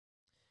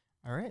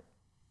All right,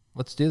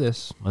 let's do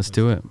this. Let's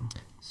do it.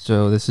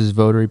 So this is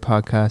Votary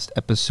Podcast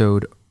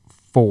episode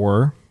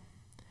 4,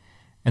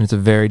 and it's a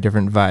very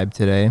different vibe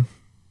today.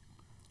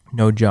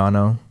 No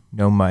Jono,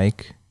 no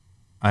Mike.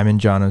 I'm in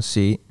Jono's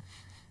seat.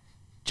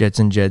 Jed's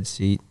in Jed's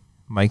seat.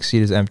 Mike's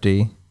seat is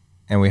empty,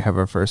 and we have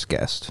our first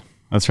guest.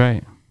 That's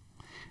right.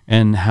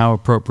 And how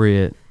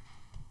appropriate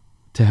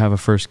to have a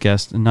first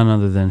guest, none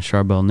other than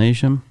Charbel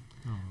Najem,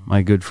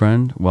 my good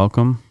friend.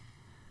 Welcome.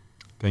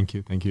 Thank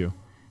you. Thank you.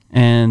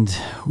 And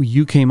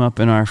you came up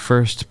in our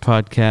first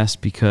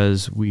podcast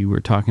because we were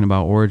talking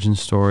about origin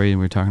story, and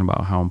we were talking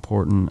about how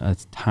important a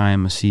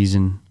time, a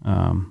season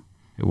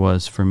it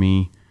was for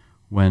me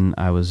when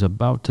I was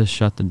about to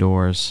shut the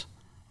doors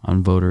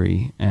on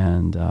Votary,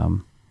 and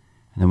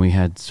then we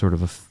had sort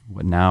of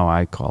what now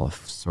I call a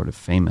sort of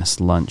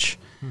famous lunch,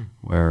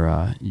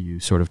 where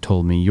you sort of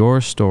told me your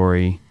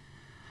story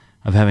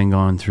of having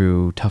gone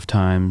through tough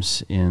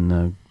times in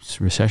the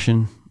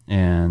recession,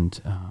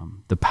 and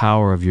the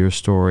power of your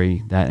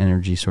story, that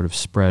energy sort of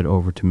spread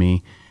over to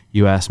me.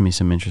 You asked me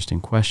some interesting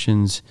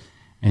questions,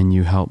 and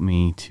you helped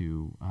me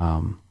to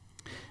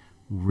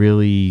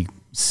really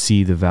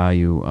see the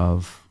value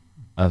of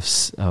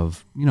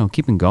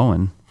keeping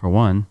going, for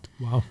one.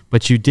 Wow.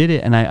 But you did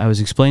it, and I was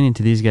explaining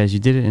to these guys, you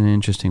did it in an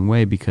interesting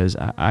way, because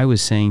I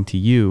was saying to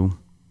you,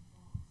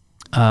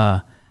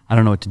 I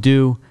don't know what to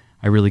do.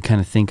 I really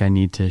kind of think I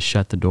need to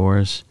shut the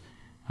doors.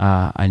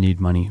 I need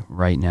money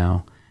right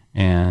now.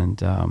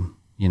 And,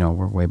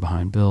 we're way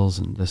behind bills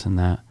and this and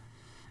that.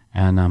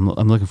 And I'm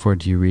looking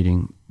forward to you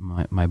reading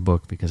my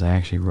book, because I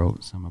actually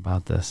wrote some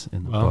about this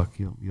in the book.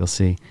 You'll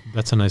see.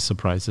 That's a nice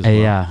surprise as well.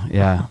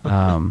 Yeah.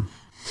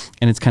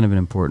 And it's kind of an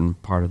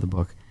important part of the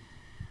book.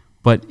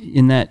 But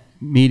in that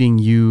meeting,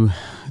 you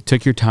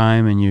took your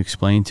time and you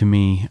explained to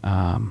me,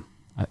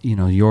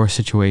 your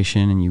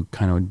situation, and you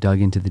kind of dug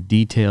into the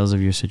details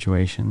of your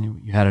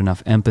situation. You had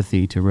enough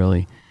empathy to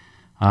really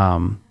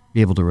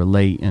be able to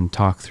relate and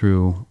talk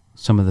through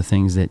some of the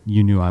things that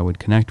you knew I would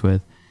connect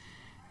with.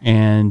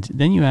 And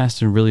then you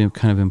asked a really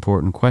kind of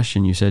important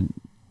question. You said,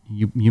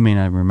 you may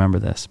not remember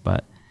this,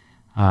 but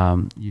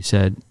you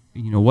said,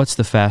 what's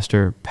the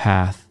faster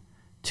path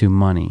to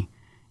money?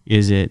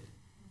 Is it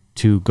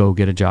to go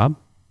get a job,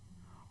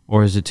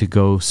 or is it to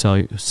go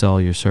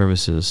sell your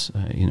services,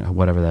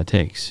 whatever that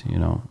takes,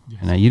 Yes.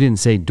 And you didn't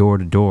say door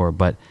to door,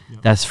 but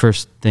that's the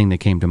first thing that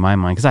came to my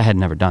mind, because I had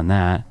never done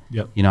that.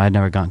 Yep. I'd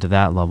never gotten to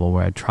that level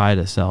where I'd try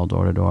to sell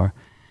door to door.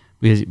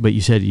 But you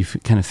said you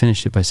kind of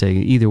finished it by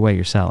saying either way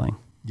you're selling.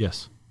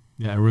 Yes.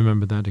 Yeah, I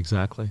remember that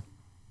exactly.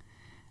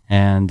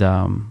 And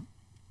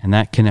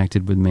that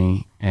connected with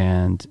me,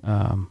 and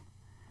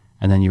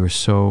then you were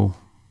so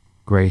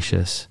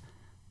gracious.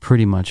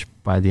 Pretty much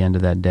by the end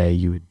of that day,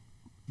 you had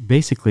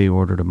basically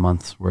ordered a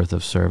month's worth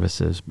of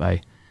services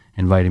by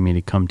inviting me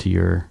to come to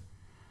your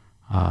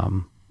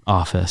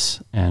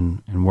office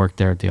and work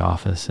there at the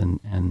office,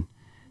 and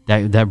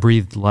that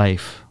breathed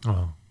life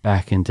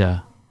back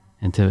into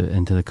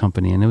the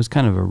company, and it was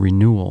kind of a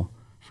renewal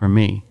for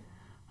me.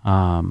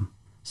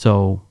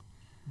 So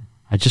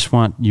I just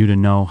want you to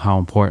know how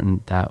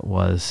important that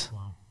was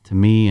to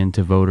me and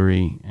to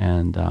Votary,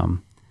 and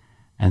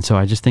so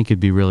I just think it'd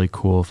be really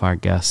cool if our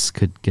guests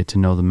could get to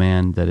know the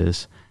man that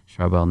is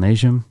Charbel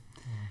Najem,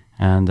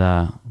 and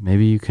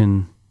maybe you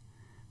can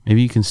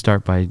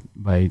start by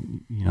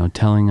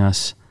telling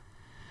us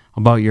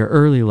about your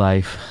early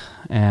life,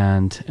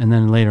 and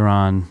then later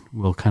on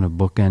we'll kind of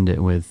bookend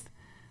it with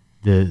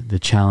the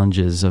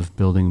challenges of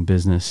building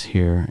business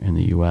here in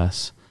the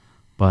U.S.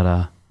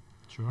 But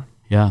sure.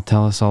 Yeah,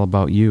 tell us all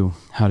about you.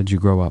 How did you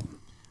grow up?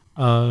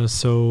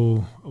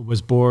 So I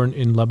was born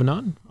in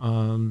Lebanon,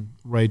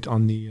 right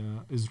on the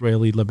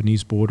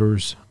Israeli-Lebanese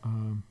borders,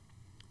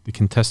 the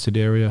contested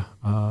area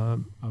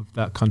of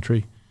that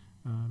country,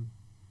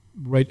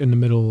 right in the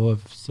middle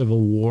of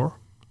civil war.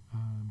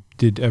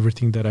 Did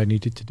everything that I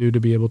needed to do to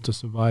be able to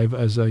survive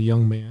as a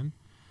young man.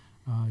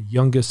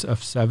 Youngest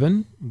of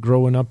 7,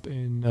 growing up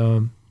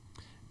in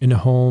a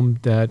home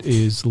that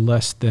is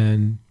less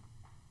than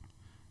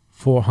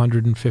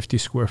 450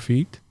 square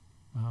feet,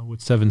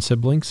 with 7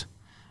 siblings.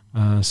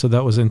 So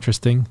that was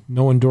interesting.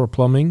 No indoor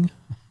plumbing,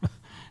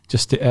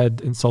 just to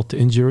add insult to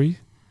injury.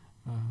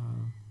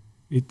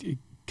 It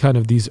kind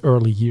of, these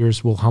early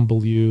years will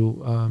humble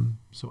you.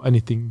 So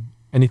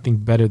anything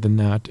better than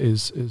that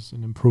is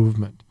an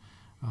improvement.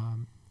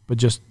 But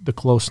just the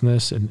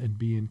closeness and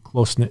being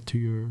close-knit to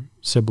your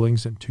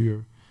siblings and to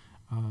your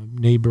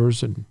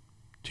neighbors and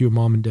to your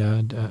mom and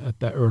dad at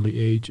that early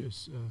age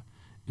is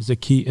a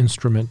key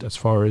instrument as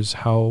far as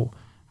how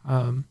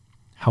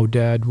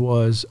Dad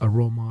was a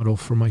role model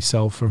for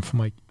myself and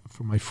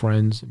for my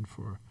friends, and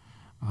for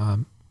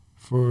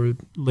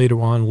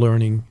later on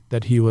learning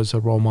that he was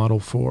a role model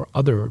for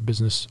other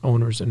business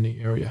owners in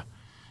the area.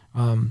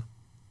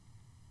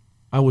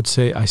 I would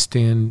say I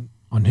stand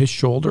on his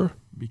shoulder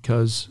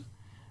because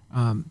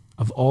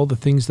of all the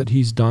things that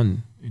he's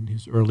done in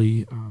his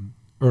early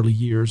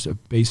years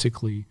of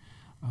basically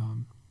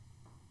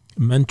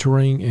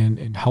mentoring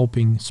and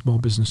helping small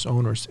business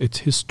owners. It's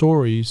his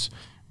stories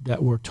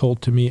that were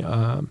told to me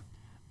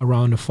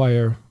around a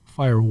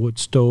firewood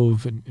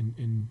stove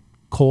in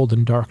cold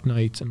and dark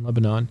nights in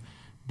Lebanon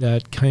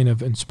that kind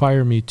of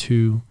inspire me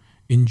to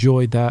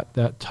enjoy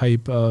that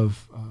type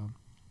of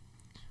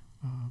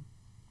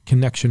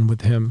connection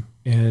with him.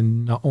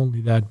 And not only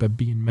that, but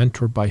being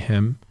mentored by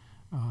him,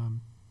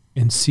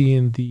 and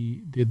seeing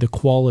the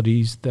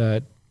qualities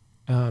that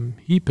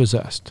he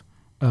possessed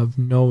of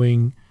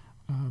knowing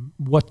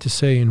what to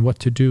say and what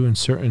to do in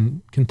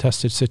certain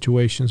contested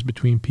situations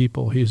between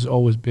people. He's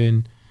always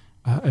been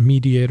a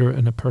mediator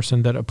and a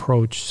person that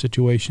approached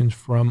situations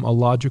from a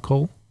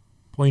logical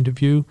point of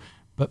view,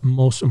 but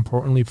most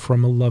importantly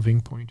from a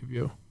loving point of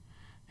view.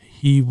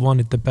 He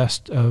wanted the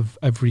best of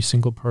every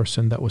single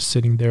person that was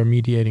sitting there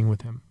mediating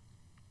with him.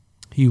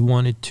 He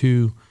wanted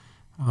to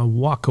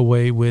walk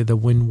away with a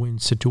win-win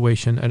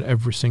situation at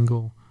every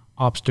single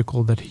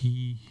obstacle that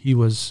he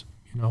was,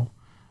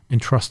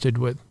 entrusted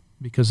with.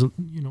 Because,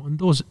 in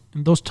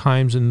those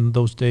times, in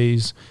those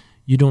days,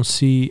 you don't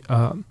see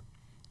a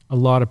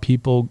lot of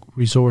people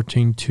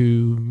resorting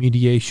to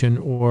mediation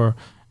or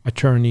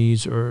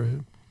attorneys or,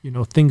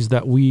 things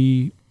that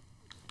we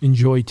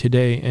enjoy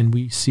today, and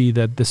we see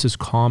that this is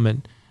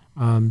common.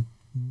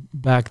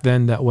 Back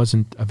then, that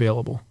wasn't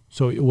available.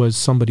 So it was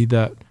somebody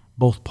that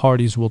both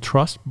parties will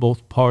trust,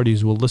 both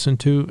parties will listen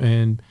to,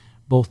 and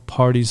both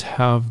parties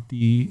have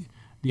the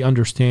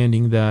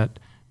understanding that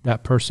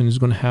that person is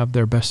going to have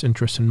their best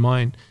interest in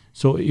mind.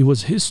 So it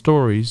was his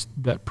stories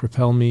that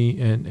propelled me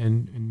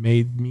and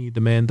made me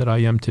the man that I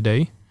am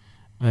today.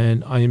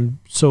 And I am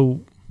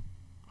so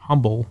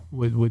humble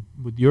with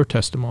your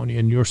testimony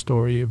and your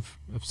story of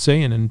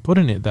saying and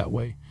putting it that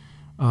way,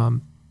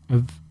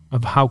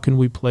 of how can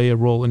we play a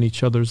role in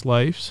each other's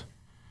lives.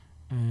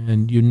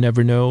 And you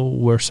never know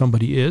where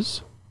somebody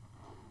is,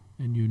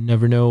 and you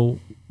never know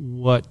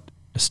what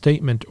a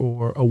statement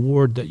or a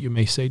word that you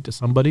may say to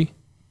somebody,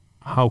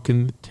 how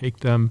can take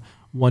them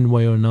one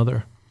way or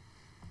another.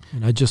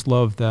 And I just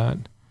love that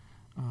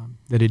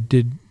it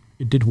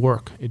did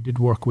work. It did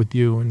work with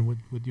you and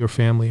with your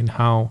family, and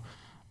how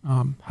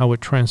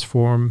it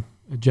transformed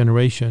a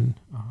generation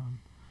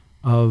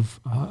of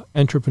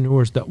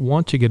entrepreneurs that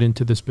want to get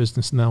into this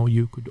business. Now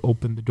you could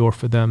open the door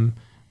for them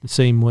the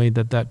same way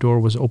that door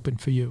was open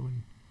for you.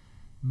 And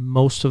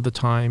most of the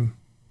time,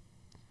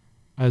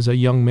 as a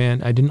young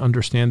man, I didn't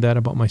understand that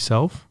about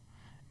myself.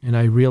 And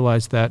I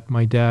realized that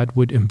my dad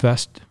would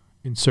invest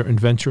in certain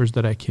ventures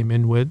that I came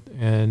in with,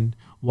 and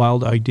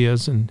wild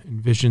ideas and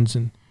visions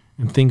and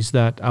things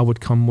that I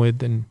would come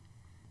with. And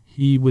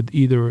he would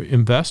either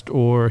invest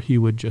or he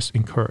would just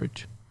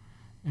encourage.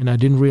 And I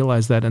didn't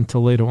realize that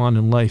until later on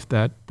in life,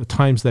 that the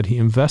times that he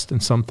invested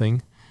in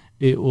something,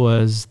 it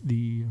was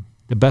the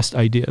best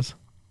ideas.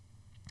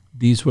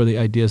 These were the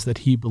ideas that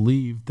he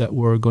believed that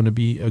were going to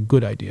be a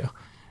good idea.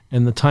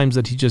 And the times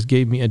that he just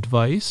gave me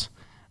advice,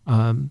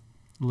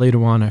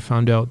 later on I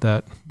found out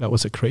that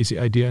was a crazy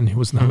idea and it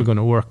was never going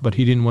to work. But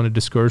he didn't want to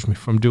discourage me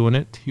from doing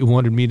it. He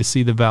wanted me to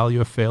see the value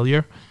of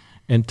failure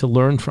and to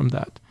learn from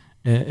that.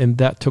 And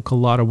that took a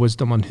lot of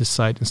wisdom on his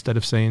side, instead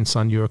of saying,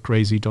 son, you're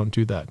crazy, don't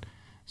do that.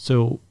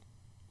 So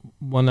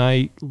when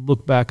I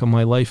look back on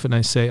my life and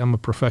I say I'm a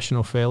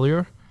professional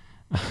failure,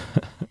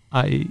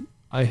 I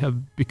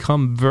have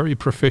become very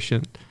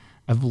proficient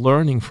of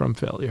learning from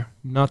failure,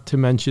 not to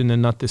mention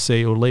and not to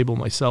say or label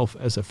myself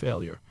as a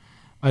failure.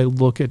 I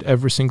look at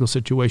every single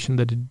situation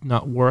that did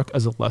not work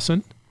as a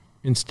lesson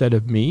instead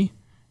of me.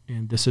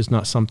 And this is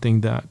not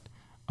something that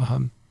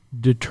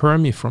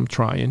deterred me from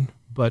trying,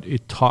 but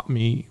it taught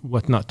me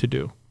what not to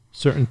do.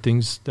 Certain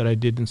things that I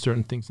did and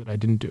certain things that I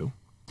didn't do.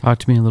 Talk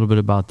to me a little bit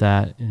about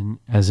that, and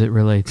as it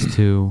relates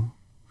to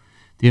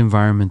the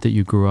environment that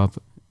you grew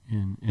up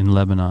in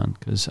Lebanon,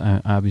 because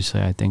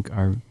obviously I think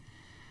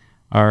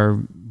our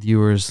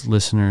viewers,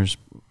 listeners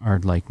are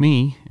like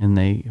me, and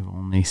they have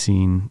only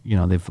seen,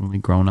 they've only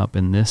grown up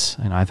in this,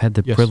 and I've had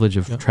the privilege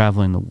of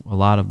traveling a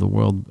lot of the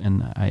world,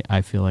 and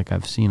I feel like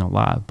I've seen a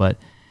lot, but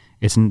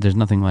there's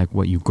nothing like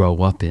what you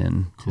grow up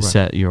in to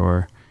set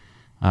your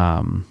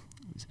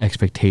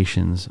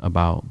expectations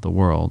about the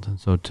world.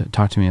 So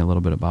talk to me a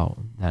little bit about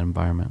that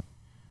environment.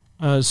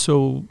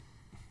 So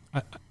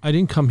I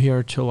didn't come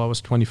here till I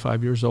was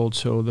 25 years old.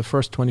 So the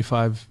first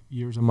 25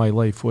 years of my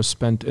life was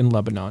spent in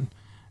Lebanon.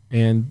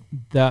 And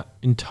that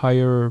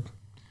entire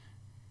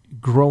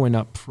growing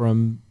up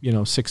from,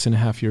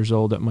 6.5 years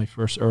old at my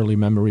first early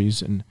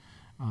memories, and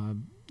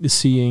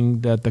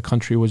seeing that the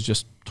country was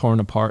just torn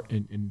apart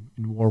in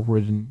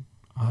war-ridden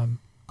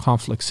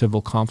conflict,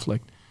 civil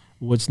conflict,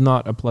 was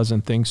not a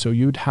pleasant thing. So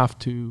you'd have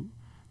to,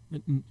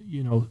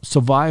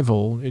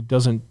 survival, it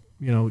doesn't,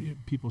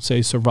 people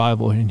say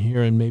survival in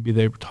here, and maybe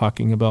they were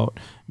talking about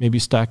maybe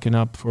stacking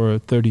up for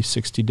 30,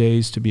 60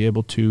 days to be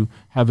able to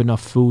have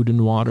enough food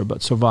and water.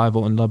 But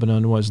survival in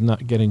Lebanon was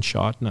not getting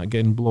shot, not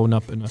getting blown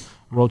up in a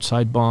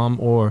roadside bomb,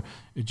 or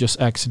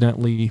just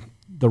accidentally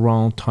the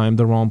wrong time,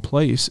 the wrong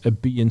place,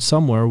 being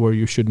somewhere where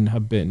you shouldn't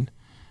have been.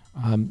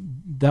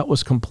 That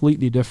was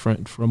completely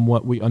different from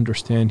what we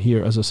understand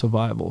here as a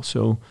survival.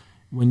 So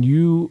when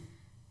you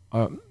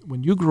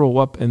when you grow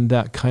up in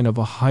that kind of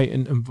a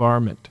heightened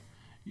environment,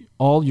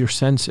 all your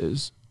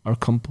senses are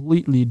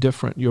completely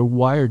different. You're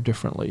wired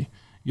differently.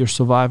 Your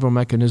survival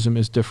mechanism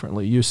is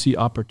differently. You see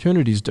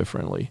opportunities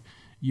differently.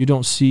 You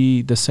don't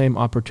see the same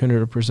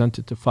opportunity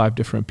presented to 5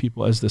 different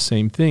people as the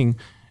same thing.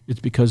 It's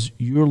because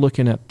you're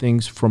looking at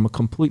things from a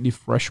completely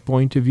fresh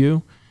point of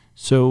view.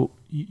 So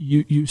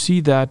you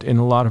see that in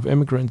a lot of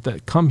immigrants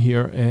that come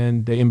here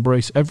and they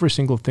embrace every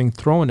single thing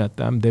thrown at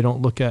them. They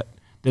don't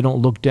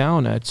look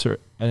down at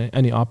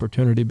any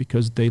opportunity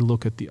because they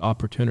look at the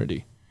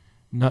opportunity,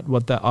 not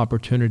what that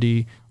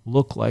opportunity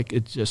look like.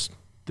 It's just,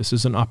 this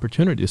is an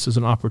opportunity. This is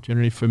an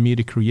opportunity for me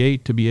to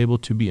create, to be able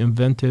to be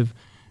inventive,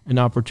 an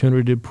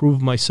opportunity to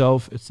prove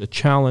myself. It's a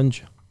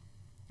challenge.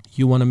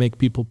 You want to make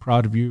people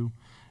proud of you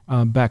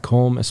back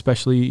home,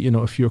 especially,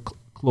 if you're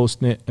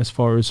close-knit as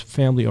far as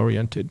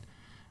family-oriented.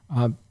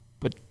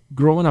 But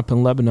growing up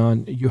in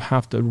Lebanon, you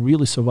have to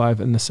really survive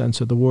in the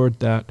sense of the word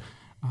that,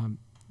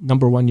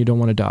 number one, you don't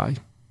want to die.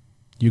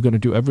 You're going to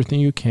do everything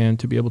you can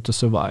to be able to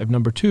survive.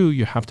 Number two,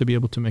 you have to be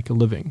able to make a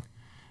living.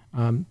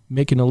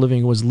 Making a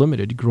living was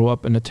limited. You grow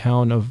up in a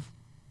town of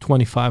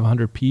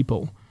 2,500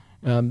 people.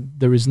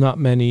 There is not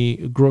many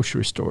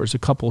grocery stores, a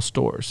couple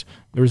stores.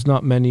 There is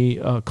not many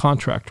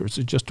contractors.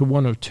 It's just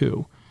 1 or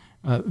 2.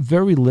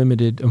 Very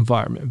limited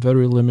environment,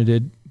 very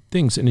limited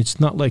things. And it's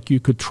not like you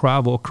could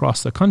travel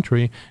across the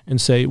country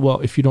and say, well,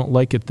 if you don't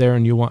like it there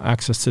and you want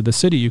access to the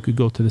city, you could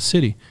go to the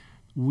city.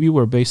 We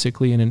were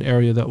basically in an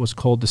area that was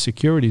called the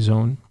security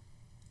zone,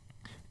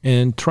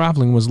 and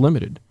traveling was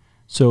limited.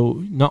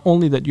 So not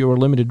only that you were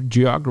limited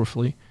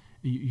geographically,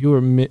 you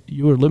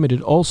were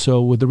limited also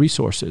with the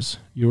resources.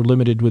 You were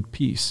limited with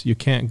peace. You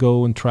can't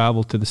go and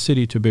travel to the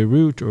city, to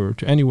Beirut or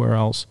to anywhere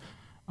else,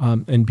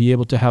 and be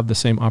able to have the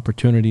same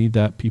opportunity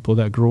that people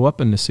that grow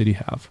up in the city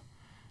have.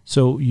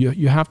 So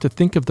you have to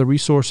think of the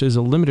resources,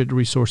 the limited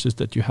resources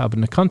that you have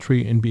in the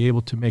country, and be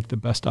able to make the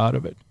best out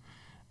of it.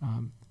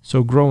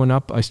 So growing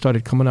up, I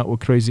started coming out with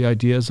crazy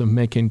ideas of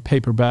making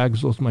paper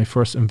bags. Was my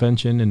first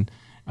invention, and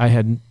I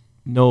had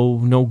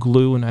no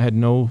glue, and I had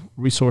no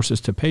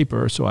resources to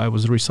paper, so I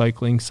was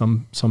recycling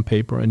some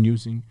paper and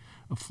using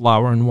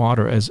flour and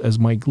water as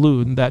my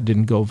glue, and that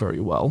didn't go very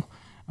well.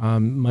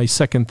 My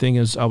second thing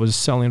is I was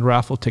selling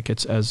raffle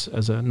tickets as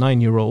a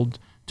 9-year-old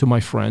to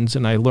my friends,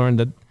 and I learned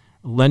that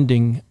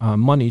lending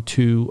money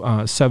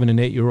to 7 and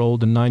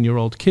 8-year-old and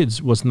 9-year-old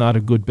kids was not a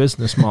good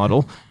business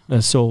model.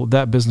 So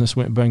that business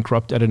went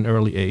bankrupt at an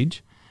early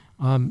age.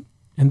 And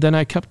then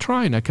I kept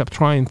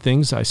trying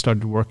things. I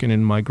started working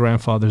in my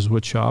grandfather's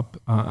wood shop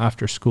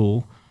after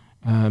school.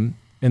 And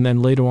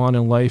then later on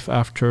in life,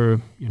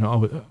 after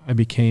I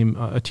became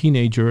a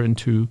teenager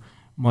into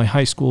my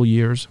high school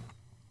years,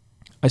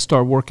 I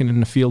started working in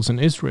the fields in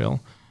Israel,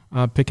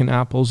 picking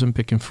apples and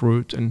picking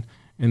fruit, and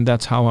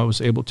that's how I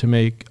was able to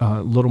make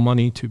little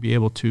money to be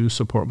able to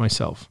support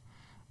myself.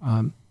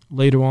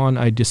 Later on,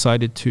 I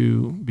decided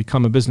to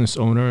become a business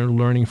owner,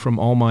 learning from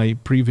all my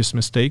previous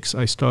mistakes.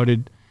 I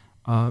started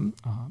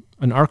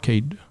an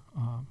arcade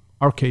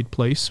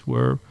place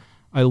where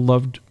I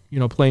loved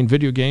playing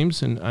video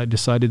games, and I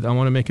decided I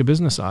want to make a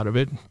business out of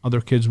it.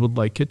 Other kids would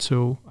like it,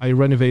 so I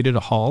renovated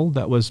a hall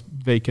that was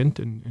vacant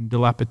and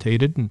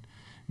dilapidated and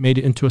made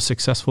it into a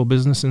successful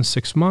business in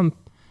 6 months.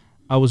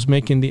 I was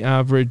making the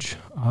average,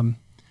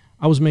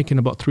 I was making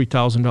about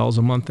 $3,000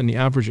 a month, and the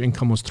average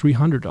income was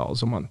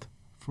 $300 a month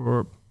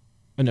for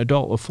an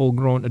adult, a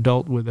full-grown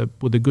adult with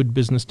a good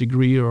business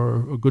degree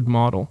or a good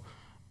model.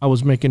 I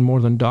was making more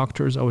than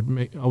doctors. I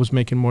was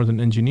making more than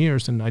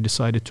engineers, and I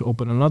decided to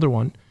open another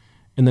one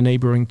in the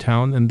neighboring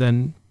town. And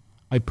then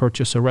I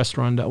purchased a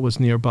restaurant that was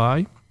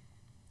nearby,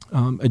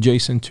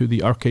 adjacent to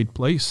the arcade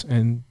place.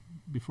 And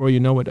before you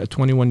know it, at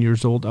 21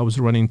 years old, I was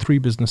running 3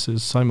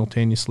 businesses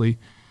simultaneously,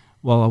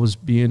 while I was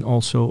being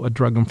also a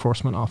drug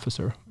enforcement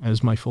officer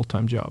as my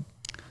full-time job.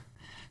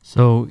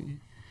 So,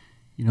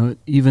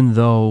 even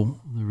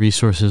though the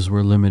resources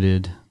were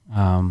limited,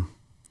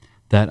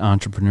 that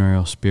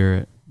entrepreneurial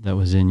spirit that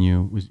was in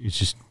you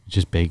it's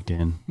just baked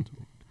in.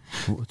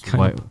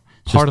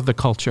 Part of the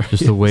culture.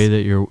 Just the way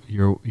that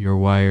you're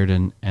wired,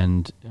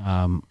 and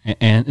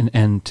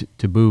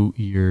to boot,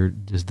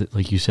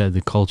 like you said,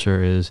 the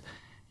culture is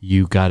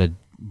you got to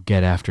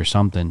get after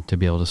something to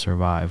be able to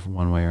survive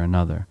one way or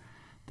another.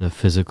 The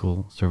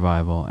physical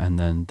survival and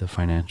then the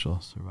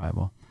financial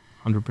survival.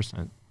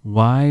 100%.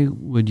 Why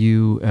would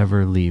you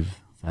ever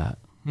leave that?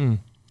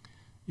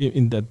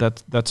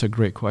 That's a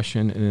great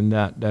question, and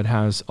that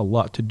has a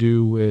lot to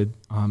do with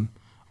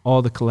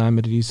all the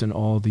calamities and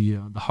all the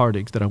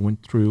heartaches that I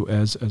went through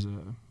as a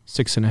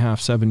 6.5,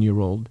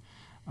 7-year-old,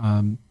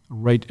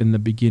 right in the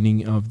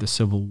beginning of the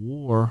Civil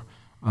War.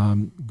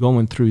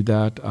 Going through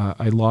that,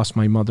 I lost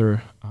my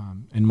mother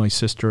and my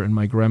sister and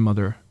my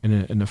grandmother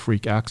in a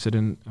freak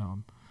accident.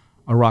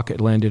 A rocket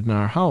landed in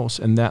our house,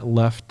 and that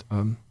left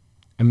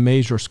a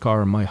major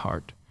scar in my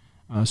heart.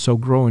 So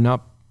growing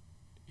up,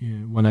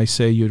 when I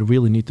say you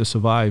really need to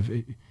survive,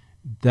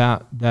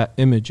 that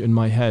image in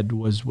my head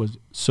was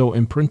so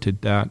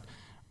imprinted that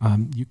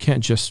you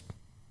can't just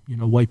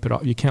wipe it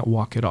off. You can't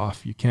walk it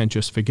off. You can't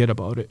just forget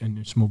about it and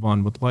just move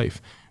on with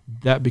life.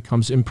 That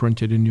becomes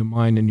imprinted in your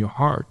mind and your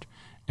heart.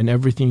 And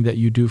everything that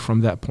you do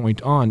from that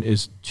point on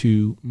is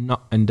to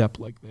not end up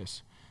like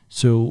this.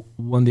 So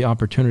when the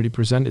opportunity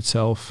presented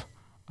itself,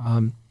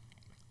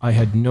 I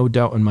had no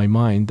doubt in my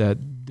mind that,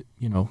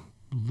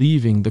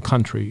 leaving the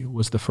country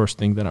was the first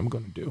thing that I'm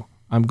going to do.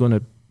 I'm going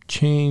to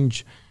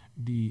change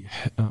the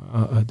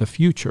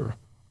future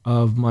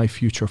of my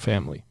future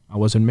family. I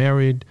wasn't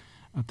married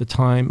at the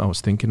time. I was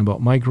thinking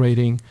about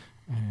migrating,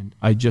 and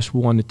I just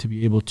wanted to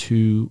be able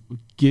to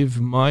give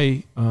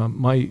my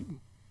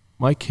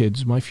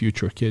kids, my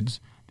future kids,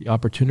 the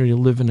opportunity to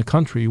live in a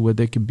country where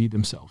they can be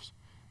themselves,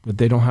 that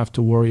they don't have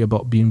to worry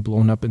about being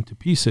blown up into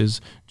pieces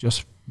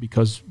just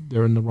because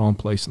they're in the wrong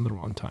place in the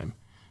wrong time.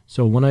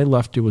 So when I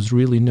left, there was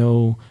really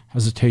no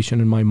hesitation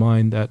in my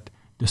mind that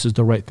this is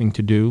the right thing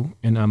to do,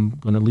 and I'm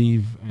going to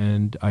leave,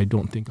 and I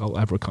don't think I'll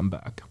ever come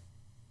back.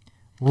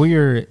 What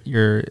were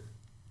your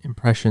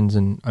impressions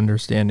and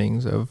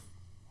understandings of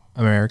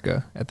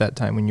America at that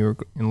time when you were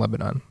in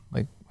Lebanon?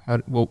 Like,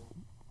 what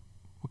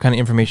kind of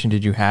information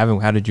did you have,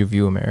 and how did you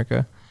view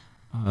America?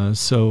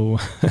 So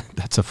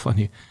that's a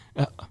funny.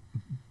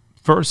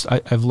 First,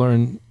 I've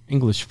learned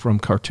English from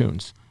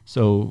cartoons.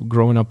 So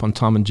growing up on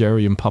Tom and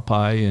Jerry and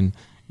Popeye and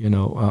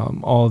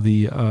all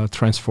the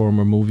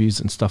Transformer movies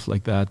and stuff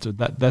like that. So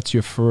that's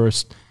your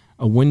first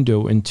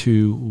window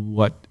into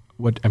what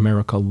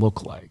America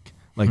looked like.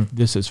 Like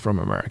this is from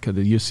America.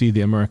 That you see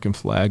the American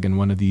flag in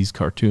one of these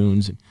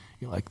cartoons, and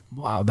you're like,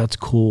 wow, that's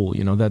cool.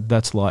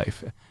 That's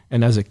life.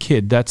 And as a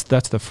kid, that's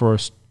the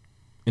first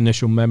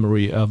initial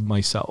memory of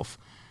myself.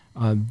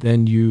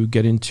 Then you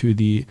get into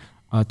the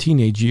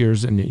teenage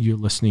years, and you're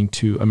listening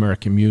to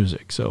American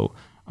music. So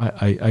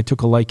I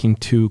took a liking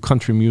to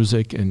country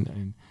music,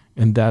 and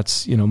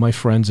that's, my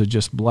friends are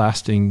just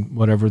blasting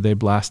whatever they're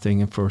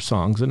blasting for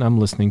songs, and I'm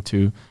listening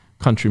to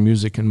country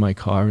music in my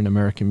car and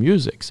American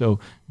music. So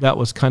that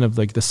was kind of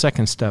like the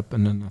second step.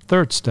 And then the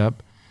third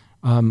step,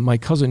 my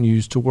cousin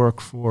used to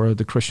work for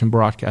the Christian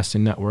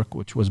Broadcasting Network,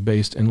 which was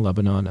based in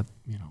Lebanon at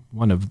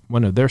one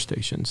of their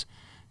stations.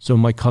 So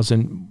my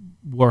cousin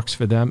works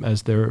for them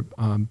as their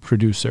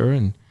producer,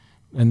 and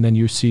then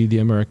you see the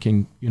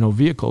American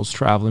vehicles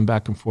traveling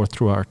back and forth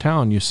through our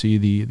town. You see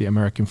the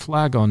American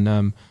flag on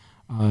them.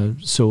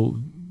 So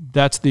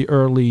that's the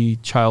early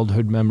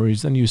childhood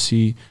memories. Then you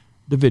see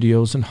the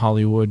videos in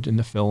Hollywood and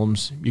the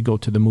films. You go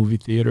to the movie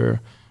theater.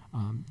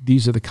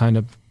 These are the kind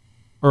of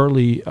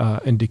early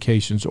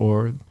indications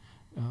or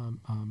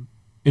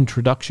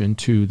introduction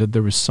to that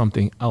there is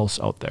something else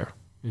out there.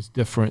 It's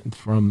different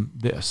from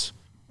this,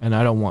 and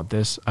I don't want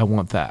this. I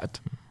want that,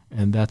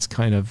 and that's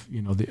kind of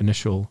the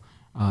initial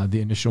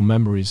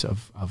memories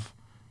of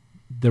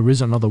there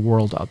is another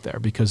world out there.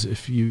 Because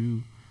if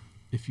you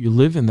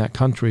live in that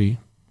country,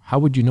 how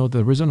would you know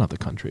there is another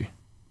country?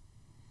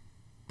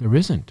 There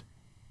isn't.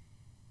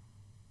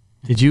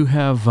 Did you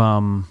have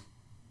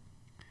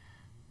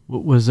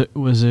was it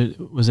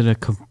a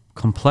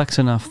complex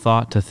enough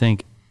thought to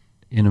think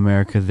in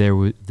America there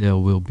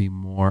will be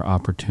more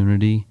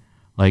opportunity?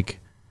 Like,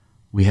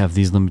 we have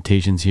these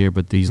limitations here,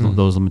 but those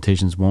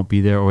limitations won't be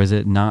there, or is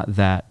it not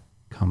that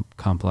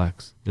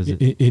complex?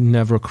 It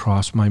never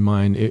crossed my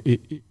mind.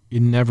 It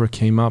never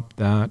came up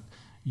that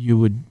you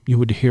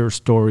would hear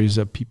stories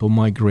that people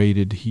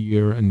migrated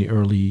here in the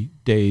early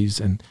days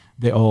and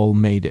they all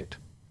made it.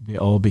 They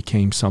all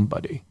became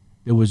somebody.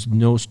 There was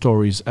no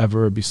stories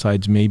ever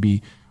besides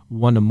maybe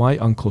one of my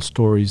uncle's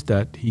stories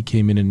that he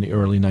came in the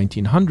early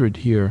 1900s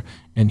here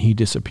and he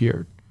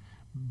disappeared.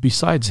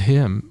 Besides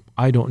him,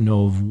 I don't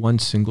know of one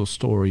single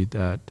story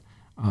that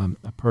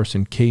a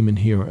person came in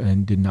here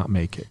and did not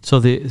make it.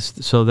 So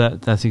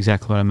that's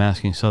exactly what I'm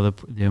asking. So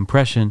the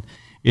impression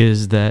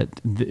is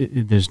that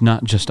there's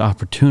not just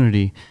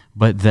opportunity,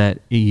 but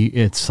that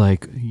it's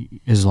like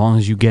as long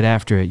as you get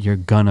after it, you're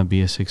gonna be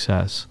a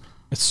success.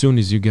 As soon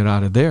as you get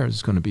out of there,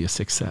 it's going to be a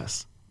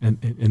success. And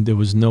there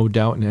was no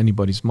doubt in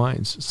anybody's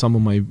minds. Some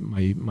of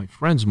my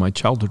friends, my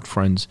childhood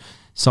friends,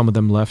 some of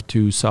them left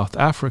to South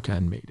Africa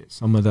and made it.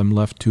 Some of them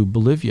left to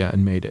Bolivia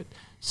and made it.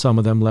 Some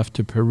of them left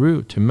to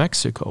Peru, to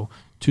Mexico,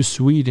 to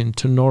Sweden,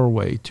 to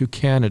Norway, to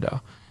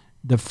Canada.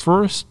 The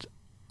first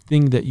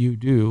thing that you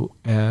do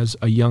as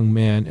a young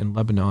man in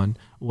Lebanon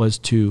was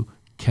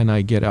can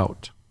I get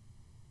out?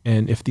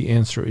 And if the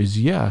answer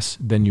is yes,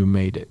 then you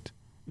made it.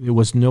 There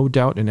was no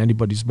doubt in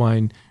anybody's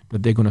mind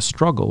that they're going to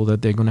struggle,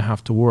 that they're going to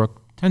have to work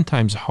 10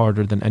 times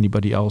harder than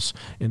anybody else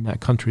in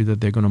that country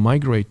that they're going to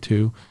migrate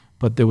to.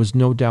 But there was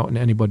no doubt in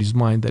anybody's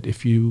mind that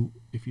if you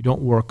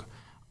don't work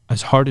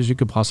as hard as you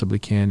could possibly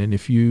can, and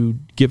if you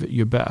give it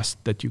your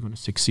best, that you're going to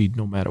succeed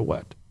no matter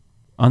what.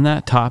 On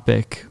that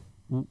topic,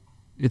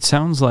 it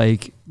sounds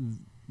like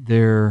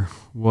there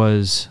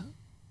was,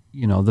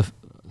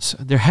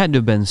 there had to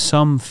have been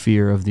some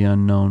fear of the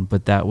unknown,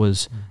 but that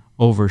was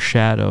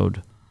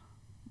overshadowed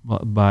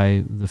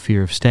by the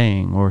fear of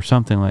staying or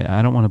something like that.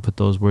 I don't want to put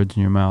those words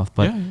in your mouth,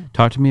 but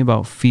talk to me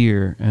about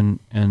fear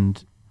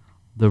and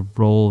the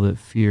role that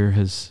fear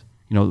has,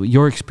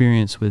 your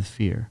experience with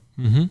fear.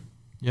 Mm-hmm.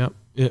 Yep.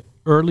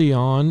 Early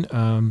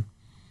on,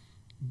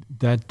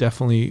 that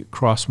definitely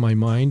crossed my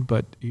mind,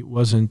 but it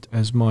wasn't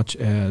as much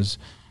as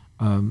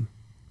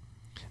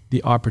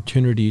the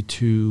opportunity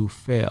to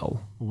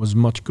fail was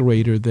much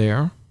greater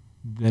there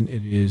than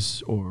it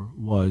is or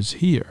was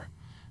here.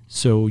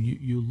 So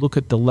you look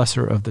at the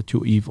lesser of the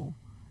two evil,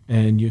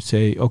 and you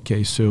say,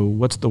 okay, so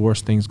what's the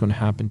worst thing that's going to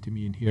happen to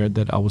me in here,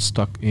 that I was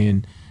stuck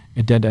in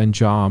a dead-end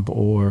job,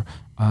 or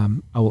I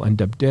will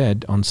end up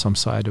dead on some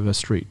side of a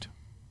street,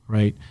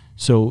 right?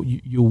 So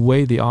you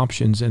weigh the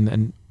options, and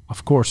then,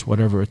 of course,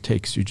 whatever it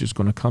takes, you're just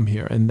going to come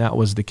here. And that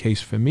was the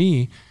case for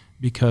me,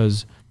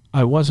 because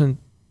I wasn't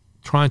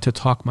trying to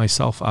talk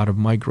myself out of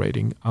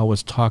migrating. I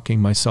was talking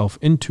myself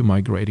into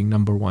migrating,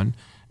 number one.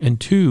 And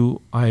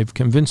two, I've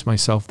convinced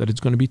myself that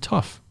it's going to be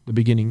tough. The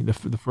beginning, the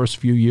first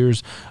few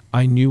years,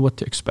 I knew what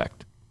to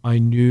expect. I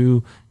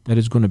knew that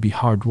it's going to be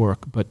hard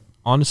work. But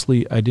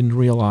honestly, I didn't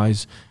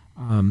realize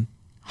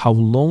how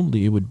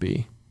lonely it would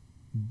be.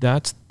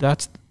 That's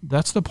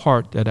the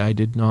part that I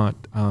did not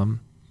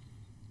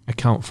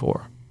account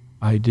for.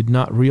 I did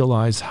not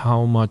realize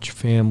how much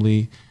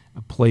family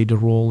played a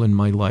role in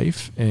my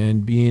life,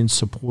 and being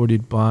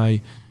supported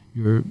by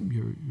your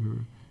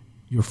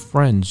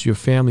friends, your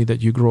family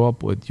that you grow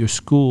up with, your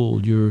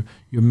school, your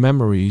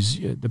memories,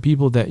 the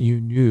people that you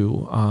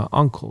knew,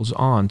 uncles,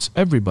 aunts,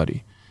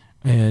 everybody.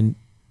 And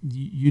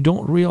you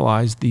don't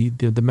realize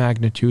the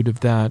magnitude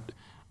of that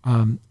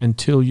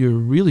until you're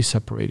really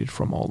separated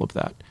from all of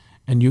that.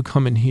 And you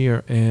come in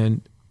here,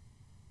 and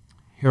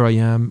here I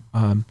am,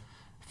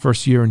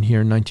 first year in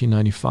here in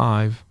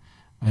 1995,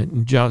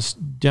 and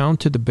just down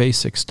to the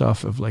basic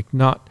stuff of like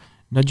not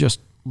just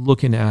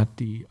looking at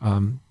the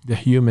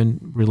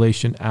human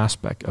relation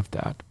aspect of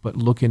that, but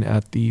looking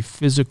at the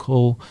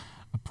physical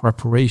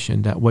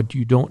preparation, that what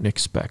you don't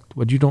expect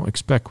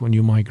when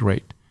you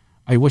migrate.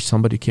 I wish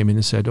somebody came in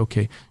and said,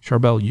 okay,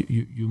 Charbel,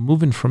 you're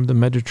moving from the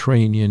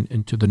Mediterranean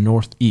into the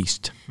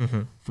Northeast.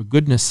 Mm-hmm. For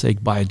goodness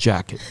sake, buy a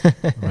jacket,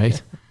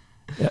 right?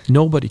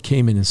 Nobody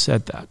came in and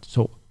said that.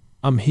 So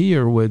I'm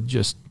here with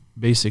just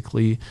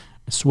basically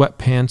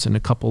sweatpants and a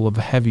couple of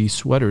heavy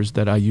sweaters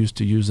that I used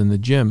to use in the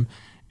gym.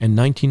 In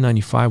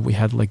 1995, we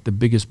had like the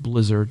biggest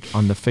blizzard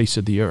on the face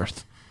of the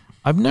earth.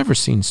 I've never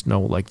seen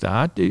snow like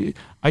that.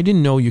 I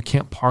didn't know you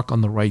can't park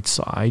on the right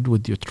side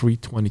with your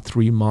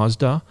 323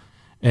 Mazda,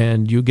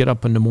 and you get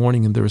up in the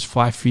morning and there's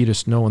 5 feet of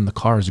snow and the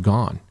car is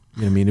gone.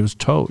 You know what I mean? It was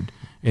towed.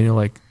 And you're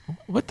like,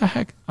 what the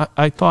heck?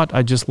 I thought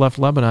I just left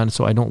Lebanon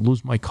so I don't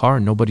lose my car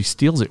and nobody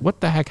steals it.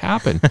 What the heck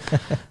happened?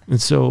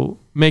 And so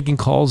making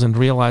calls and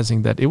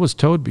realizing that it was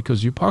towed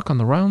because you park on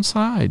the wrong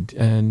side.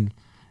 And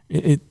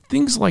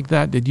things like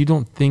that you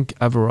don't think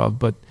ever of,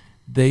 but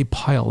they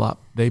pile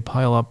up. They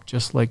pile up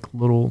just like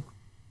little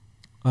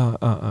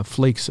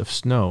flakes of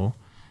snow.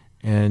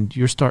 And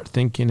you start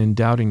thinking and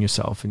doubting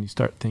yourself, and you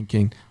start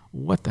thinking,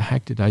 what the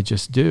heck did I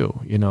just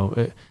do? You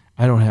know,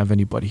 I don't have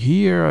anybody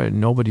here.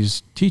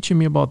 Nobody's teaching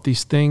me about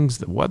these things.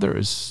 The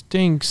weather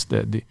stinks.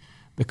 The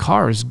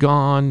car is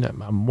gone.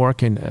 I'm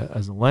working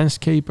as a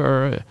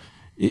landscaper.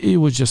 It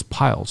was just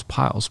piles.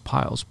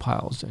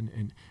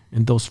 And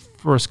in those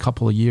first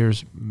couple of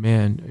years,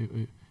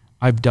 man,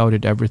 I've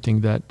doubted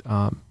everything that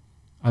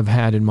I've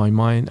had in my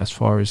mind as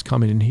far as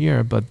coming in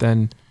here. But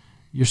then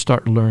you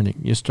start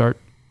learning. You start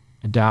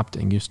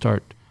adapting. You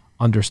start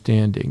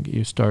understanding.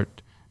 You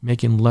start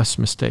making less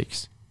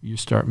mistakes. You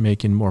start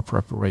making more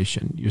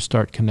preparation. You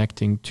start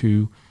connecting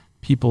to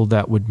people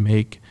that would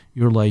make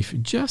your life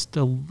just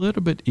a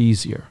little bit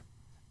easier.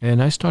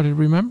 And I started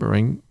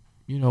remembering,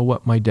 you know,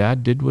 what my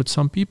dad did with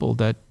some people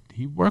that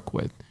he worked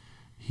with.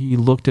 He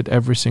looked at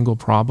every single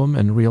problem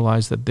and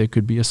realized that there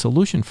could be a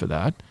solution for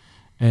that.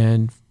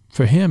 And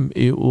for him,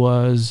 it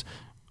was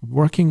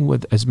working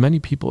with as many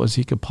people as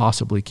he could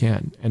possibly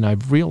can. And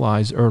I've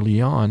realized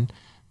early on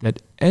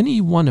that any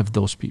one of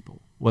those people,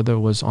 whether it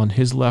was on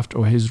his left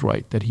or his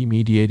right, that he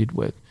mediated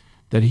with,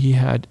 that he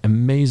had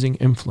amazing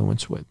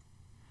influence with.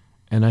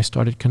 And I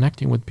started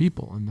connecting with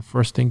people. And the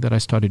first thing that I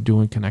started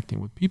doing connecting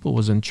with people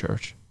was in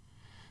church.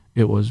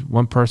 It was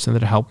one person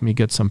that helped me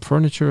get some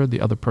furniture.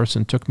 The other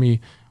person took me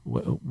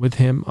with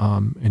him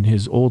in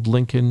his old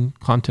Lincoln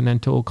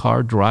Continental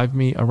car, drive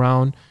me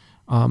around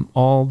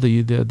all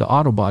the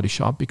auto body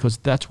shop, because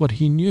that's what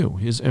he knew.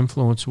 His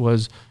influence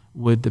was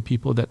with the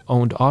people that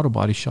owned auto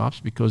body shops,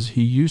 because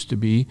he used to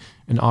be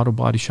an auto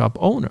body shop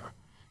owner.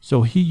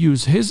 So he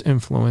used his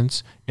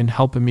influence in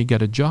helping me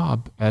get a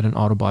job at an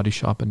auto body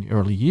shop in the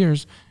early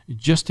years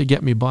just to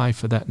get me by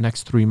for that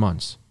next 3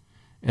 months.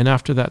 And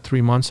after that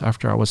 3 months,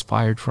 after I was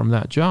fired from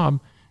that job,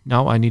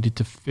 now I needed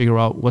to figure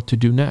out what to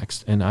do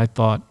next. And I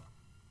thought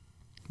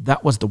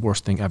that was the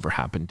worst thing ever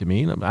happened to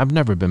me. I've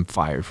never been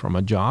fired from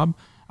a job.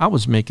 I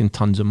was making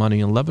tons of money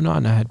in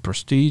Lebanon. I had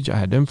prestige. I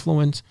had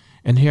influence.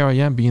 And here I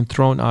am being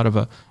thrown out of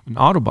an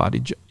auto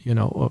body,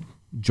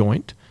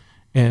 joint.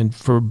 And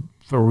for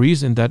a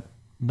reason that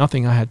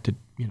nothing I had to,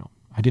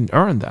 I didn't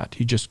earn that.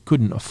 He just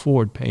couldn't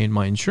afford paying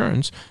my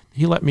insurance.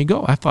 He let me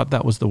go. I thought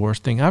that was the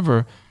worst thing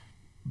ever.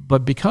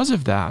 But because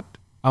of that,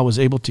 I was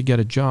able to get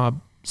a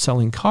job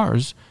selling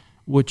cars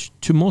which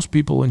to most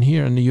people in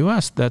here in the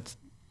U.S., that's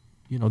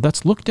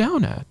looked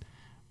down at.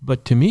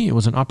 But to me, it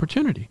was an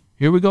opportunity.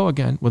 Here we go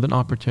again with an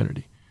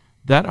opportunity.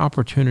 That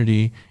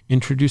opportunity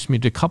introduced me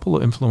to a couple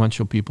of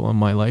influential people in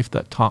my life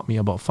that taught me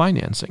about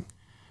financing.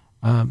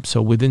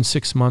 So within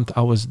 6 months,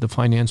 I was the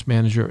finance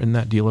manager in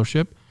that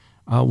dealership.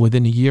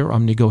 Within a year,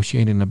 I'm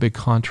negotiating a big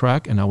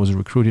contract, and I was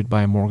recruited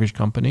by a mortgage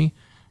company.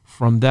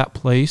 From that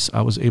place,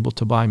 I was able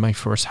to buy my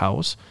first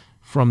house.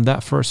 From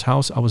that first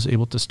house, I was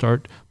able to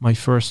start my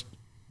first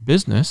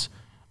business,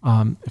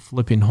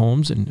 flipping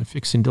homes and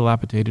fixing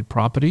dilapidated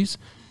properties.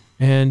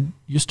 And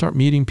you start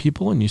meeting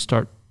people, and you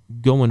start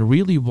going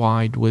really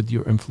wide with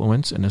your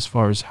influence and as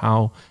far as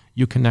how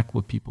you connect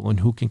with people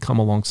and who can come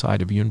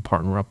alongside of you and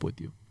partner up with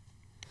you.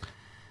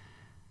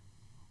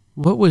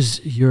 What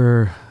was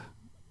your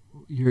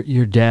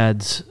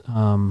dad's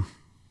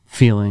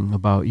feeling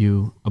about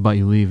you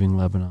leaving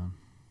Lebanon?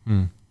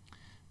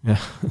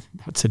 Yeah,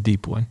 that's a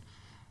deep one.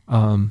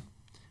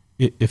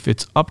 If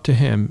it's up to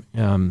him,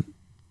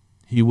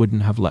 he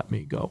wouldn't have let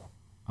me go.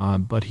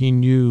 But he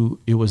knew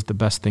it was the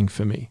best thing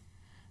for me.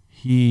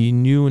 He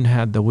knew and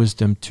had the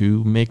wisdom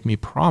to make me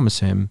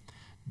promise him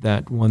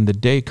that when the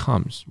day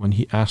comes, when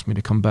he asked me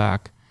to come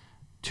back,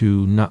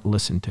 to not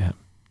listen to him,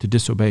 to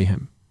disobey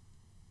him.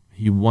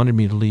 He wanted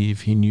me to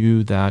leave. He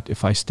knew that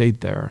if I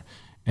stayed there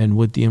and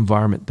with the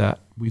environment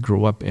that we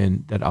grew up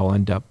in, that I'll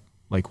end up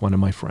like one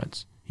of my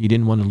friends. He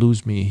didn't want to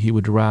lose me. He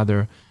would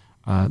rather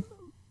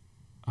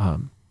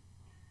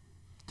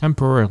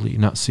temporarily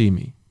not see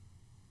me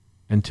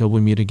until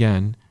we meet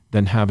again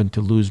than having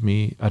to lose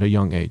me at a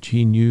young age.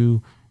 He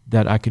knew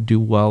that I could do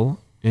well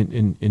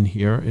in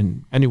here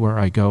and anywhere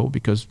I go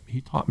because he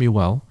taught me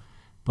well,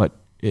 but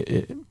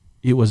it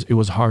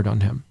was hard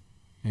on him.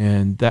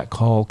 And that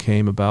call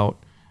came about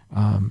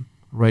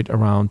right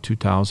around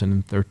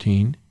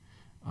 2013,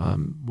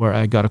 where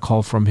I got a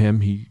call from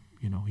him.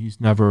 He's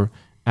never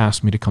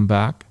asked me to come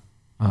back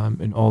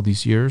in all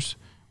these years.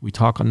 We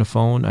talk on the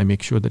phone. I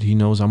make sure that he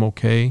knows I'm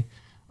okay.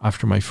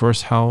 After my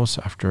first house,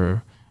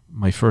 after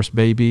my first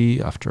baby,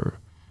 after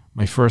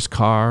my first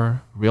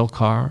car, real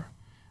car,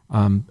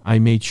 I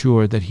made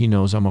sure that he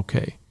knows I'm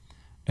okay.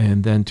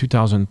 And then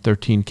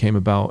 2013 came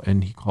about,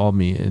 and he called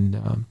me,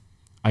 and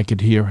I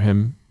could hear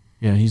him.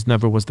 Yeah, he's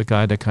never was the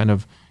guy that kind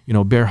of,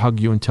 bear hug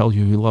you and tell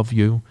you he love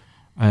you.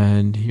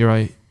 And here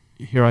I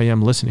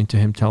am listening to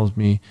him tells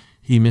me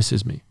he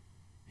misses me.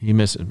 He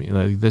misses me.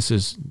 Like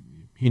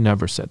he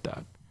never said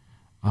that.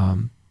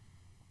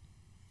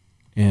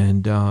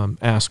 And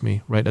asked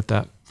me right at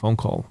that phone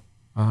call,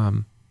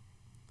 am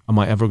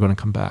I ever going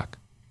to come back?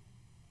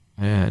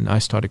 And I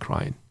started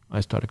crying. I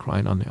started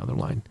crying on the other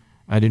line.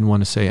 I didn't want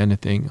to say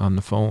anything on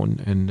the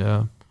phone,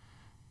 and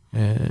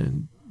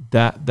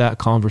that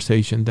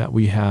conversation that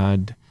we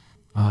had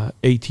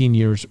 18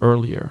 years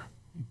earlier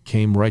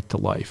came right to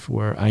life,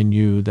 where I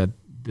knew that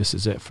this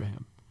is it for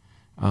him.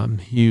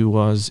 He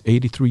was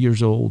 83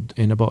 years old,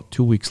 and about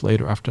 2 weeks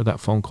later, after that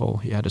phone call,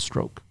 he had a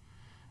stroke.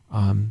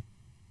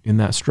 In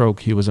that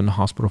stroke, he was in the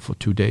hospital for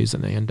 2 days,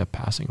 and they ended up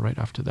passing right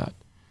after that.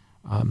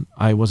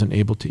 I wasn't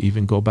able to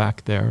even go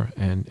back there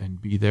and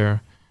be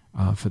there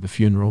for the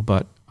funeral,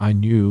 but I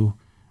knew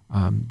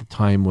the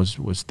time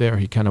was there.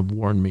 He kind of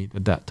warned me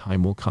that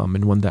time will come,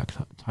 and when that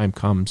time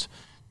comes,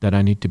 that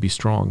I need to be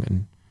strong.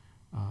 And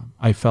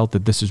I felt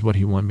that this is what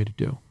he wanted me to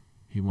do.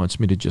 He wants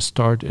me to just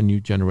start a new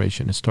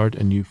generation, and start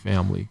a new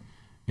family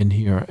in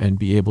here, and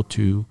be able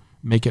to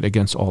make it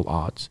against all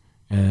odds.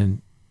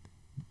 And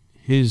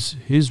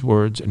his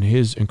words and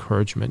his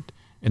encouragement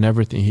and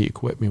everything he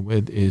equipped me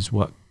with is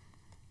what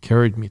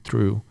carried me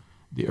through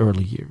the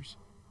early years.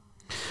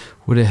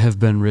 Would it have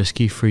been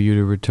risky for you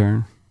to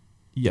return?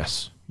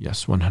 Yes,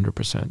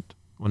 100%.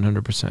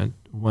 100%.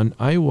 When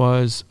I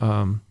was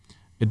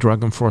a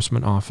drug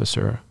enforcement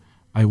officer,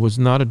 I was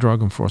not a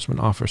drug enforcement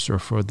officer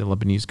for the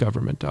Lebanese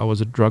government. I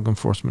was a drug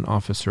enforcement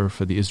officer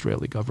for the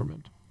Israeli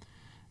government.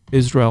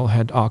 Israel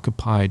had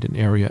occupied an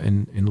area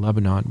in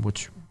Lebanon,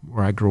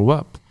 where I grew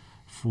up,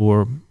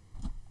 for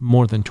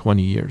more than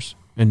 20 years.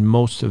 And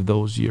most of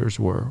those years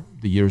were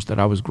the years that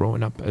I was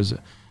growing up as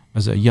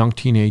a young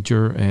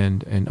teenager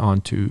and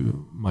on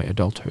to my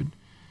adulthood.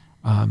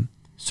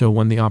 So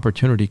when the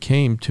opportunity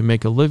came to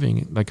make a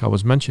living, like I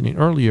was mentioning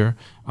earlier,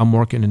 I'm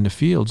working in the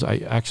fields. I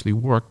actually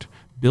worked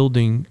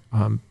building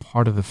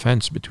part of the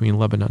fence between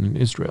Lebanon and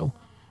Israel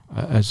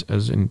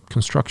as in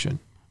construction.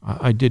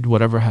 I did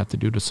whatever I had to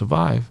do to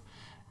survive.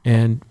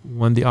 And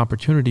when the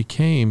opportunity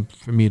came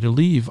for me to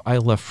leave, I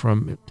left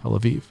from Tel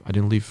Aviv. I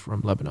didn't leave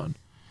from Lebanon.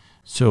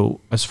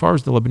 So as far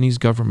as the Lebanese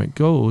government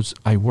goes,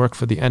 I worked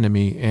for the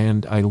enemy,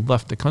 and I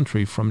left the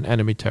country from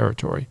enemy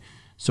territory.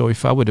 So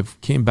if I would have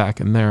came back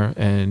in there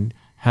and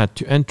had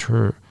to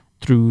enter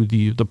through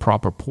the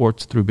proper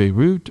ports through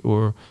Beirut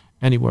or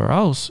anywhere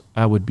else,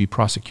 I would be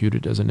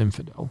prosecuted as an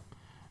infidel.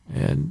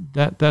 And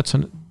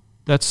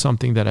that's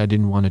something that I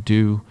didn't want to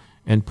do,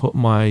 and put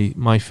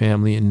my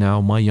family and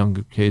now my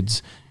younger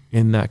kids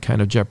in that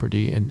kind of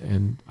jeopardy.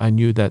 And I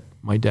knew that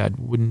my dad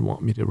wouldn't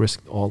want me to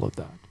risk all of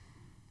that.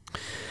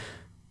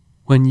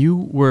 When you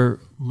were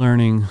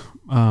learning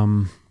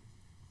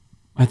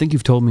I think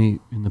you've told me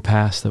in the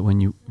past that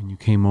when you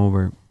came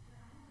over,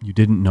 you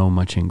didn't know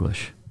much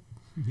English.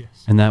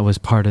 Yes. And that was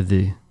part of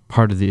the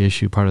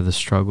issue, part of the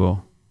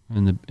struggle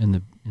in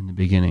the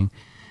beginning.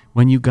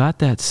 When you got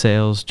that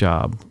sales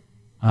job,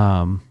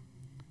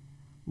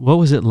 what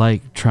was it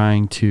like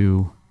trying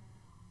to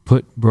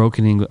put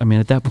broken English? I mean,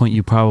 at that point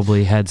you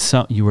probably had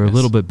you were a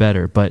little bit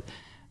better, but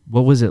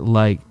what was it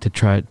like to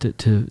try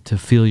to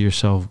feel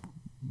yourself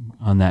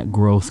on that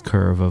growth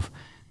curve of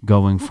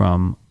going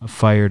from a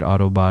fired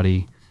auto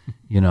body,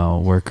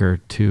 worker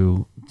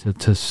to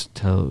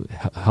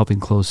helping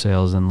close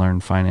sales and learn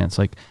finance?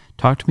 Like,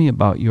 talk to me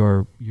about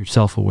your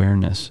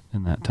self-awareness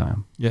in that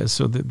time. Yeah,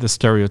 so the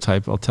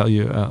stereotype, I'll tell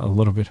you a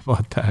little bit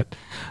about that.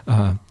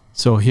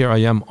 So here I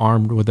am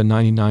armed with a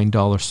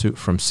 $99 suit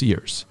from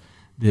Sears.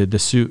 The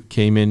suit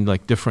came in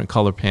like different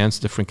color pants,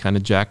 different kind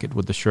of jacket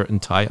with the shirt and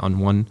tie on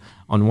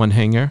one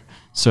hanger.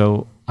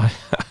 So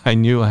I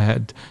knew I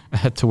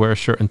had to wear a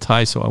shirt and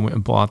tie, so I went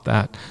and bought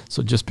that.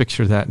 So just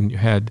picture that in your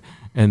head,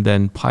 and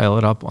then pile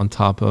it up on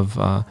top of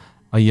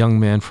a young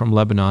man from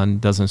Lebanon,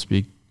 doesn't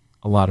speak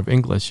a lot of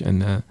English,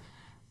 and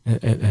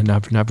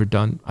I've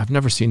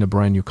never seen a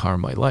brand new car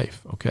in my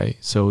life. Okay,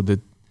 so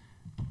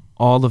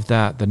all of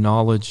that, the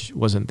knowledge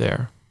wasn't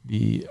there.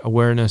 The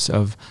awareness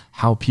of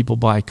how people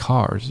buy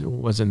cars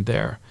wasn't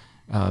there.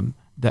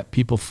 That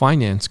people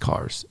finance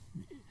cars.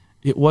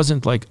 It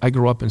wasn't like I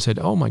grew up and said,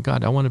 "Oh my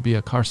God, I want to be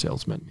a car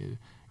salesman."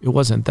 It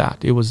wasn't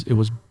that. It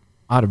was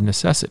out of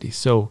necessity.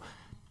 So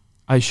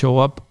I show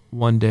up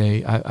one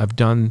day. I've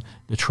done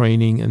the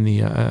training in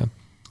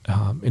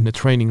the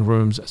training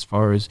rooms as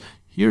far as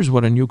here's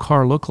what a new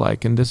car look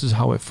like, and this is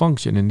how it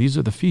functions, and these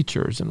are the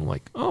features. And I'm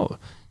like, oh,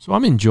 so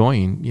I'm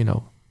enjoying,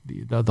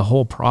 the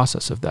whole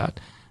process of that.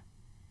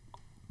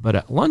 But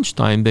at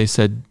lunchtime, they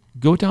said,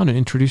 go down and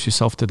introduce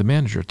yourself to the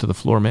manager, to the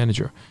floor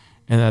manager.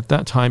 And at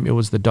that time, it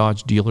was the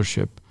Dodge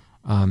dealership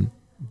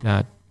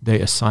that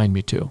they assigned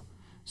me to.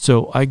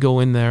 So I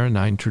go in there and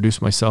I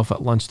introduce myself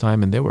at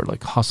lunchtime, and they were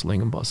like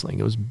hustling and bustling.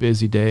 It was a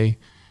busy day.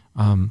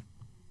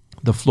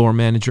 The floor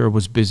manager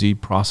was busy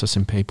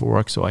processing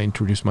paperwork, so I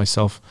introduced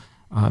myself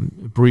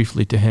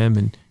briefly to him,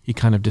 and he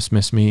kind of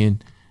dismissed me.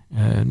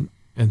 And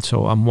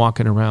so I'm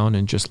walking around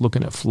and just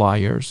looking at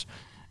flyers,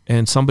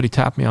 and somebody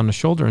tapped me on the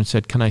shoulder and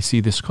said, "Can I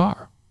see this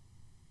car?"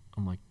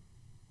 I'm like,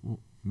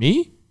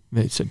 "Me?"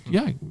 They said,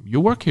 "Yeah,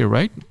 you work here,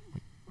 right?"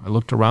 I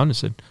looked around and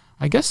said,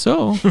 "I guess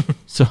so."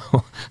 So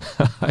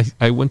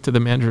I went to the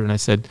manager and I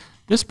said,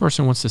 "This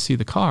person wants to see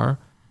the car.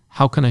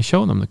 How can I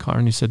show them the car?"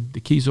 And he said,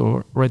 "The keys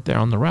are right there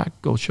on the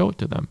rack. Go show it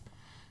to them."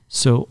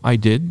 So I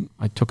did.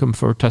 I took them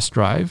for a test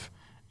drive,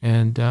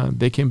 and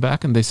they came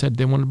back and they said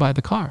they wanted to buy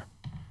the car.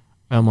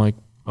 And I'm like,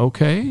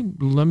 okay,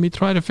 let me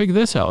try to figure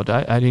this out.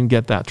 I didn't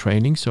get that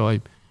training, so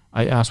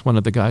I asked one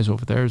of the guys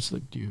over there,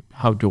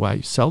 how do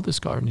I sell this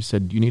car? And he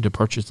said, you need a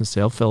purchase and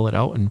sale, fill it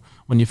out, and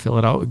when you fill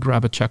it out,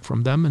 grab a check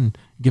from them and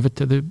give it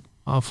to the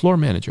floor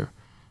manager.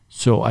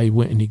 So I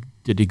went and he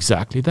did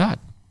exactly that.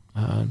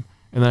 And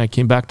then I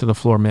came back to the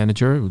floor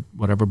manager,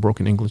 whatever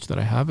broken English that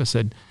I have. I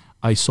said,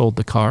 I sold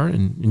the car,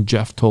 and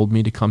Jeff told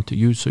me to come to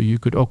you so you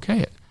could okay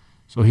it.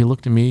 So he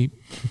looked at me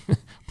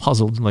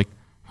puzzled, like,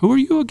 who are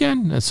you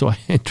again? And so I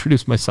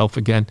introduced myself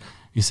again.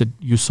 He said,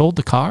 you sold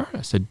the car?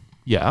 I said,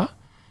 yeah.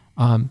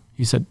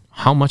 He said,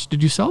 how much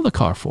did you sell the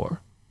car for?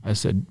 I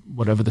said,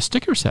 whatever the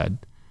sticker said.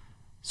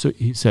 So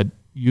he said,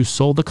 you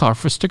sold the car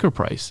for sticker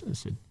price? I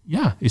said,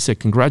 yeah. He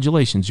said,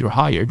 congratulations, you're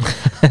hired.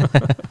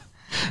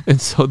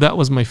 And so that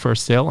was my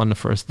first sale on the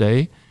first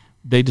day.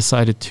 They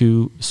decided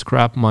to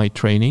scrap my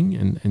training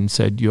and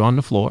said, you're on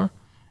the floor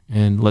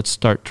and let's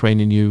start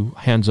training you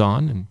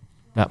hands-on. And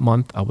that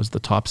month I was the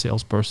top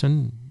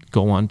salesperson,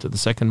 go on to the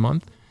second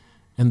month.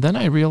 And then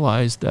I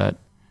realized that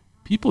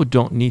people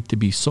don't need to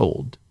be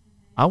sold.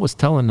 I was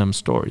telling them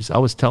stories. I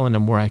was telling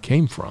them where I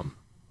came from.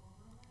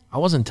 I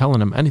wasn't telling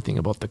them anything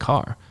about the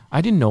car.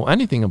 I didn't know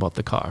anything about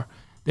the car.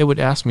 They would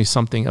ask me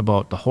something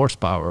about the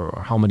horsepower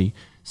or how many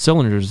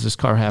cylinders does this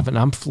car have, and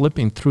I'm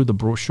flipping through the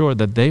brochure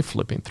that they're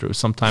flipping through.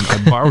 Sometimes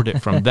I borrowed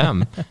it from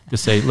them to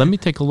say, let me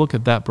take a look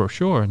at that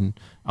brochure and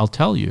I'll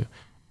tell you.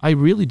 I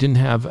really didn't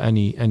have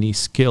any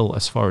skill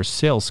as far as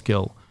sales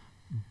skill,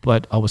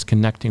 but I was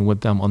connecting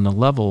with them on the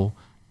level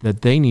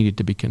that they needed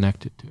to be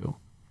connected to.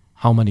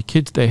 How many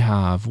kids they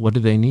have, what do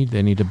they need?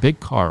 They need a big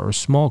car or a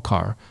small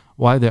car.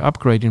 Why they're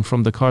upgrading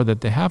from the car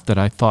that they have that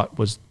I thought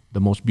was the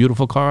most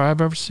beautiful car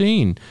I've ever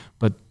seen.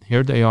 But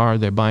here they are,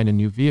 they're buying a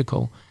new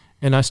vehicle.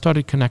 And I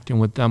started connecting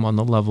with them on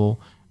the level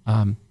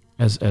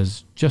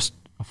as just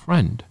a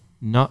friend,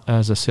 not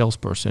as a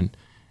salesperson.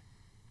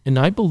 And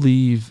I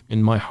believe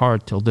in my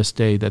heart till this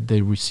day that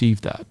they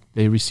received that.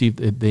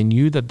 They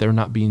knew that they're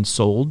not being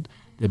sold,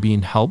 they're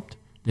being helped,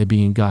 they're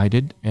being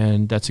guided,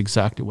 and that's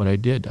exactly what I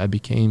did. I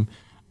became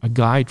a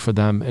guide for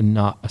them and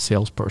not a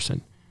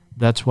salesperson.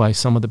 That's why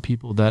some of the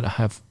people that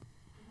have,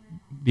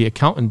 the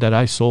accountant that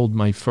I sold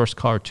my first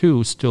car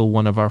to is still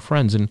one of our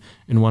friends and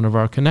one of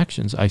our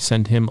connections. I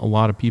send him a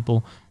lot of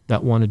people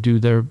that want to do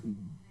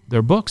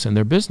their books and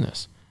their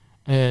business.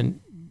 And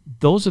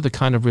those are the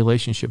kind of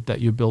relationship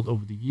that you build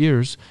over the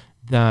years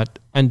that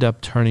end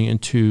up turning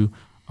into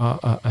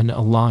an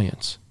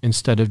alliance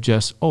instead of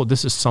just, oh,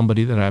 this is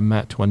somebody that I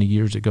met 20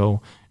 years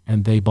ago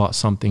and they bought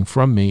something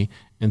from me.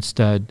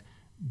 Instead,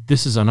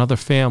 this is another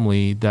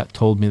family that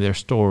told me their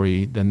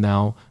story. Then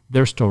now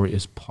their story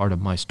is part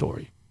of my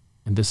story.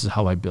 And this is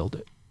how I build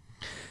it.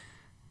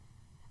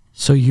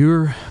 So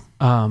you're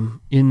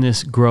in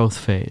this growth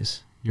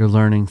phase. You're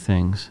learning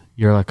things.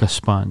 You're like a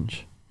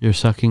sponge. You're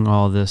sucking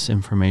all this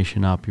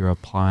information up. You're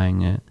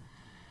applying it.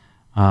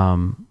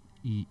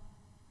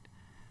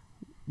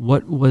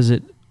 What was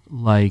it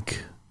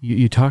like?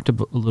 You talked a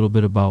little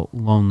bit about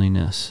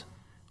loneliness.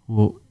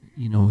 Well,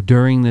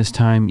 during this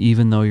time,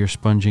 even though you're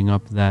sponging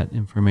up that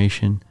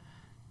information,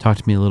 talk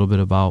to me a little bit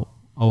about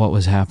what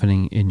was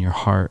happening in your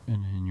heart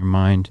and in your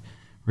mind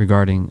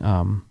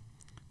regarding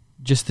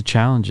just the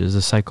challenges,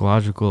 the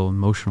psychological,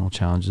 emotional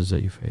challenges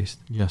that you faced.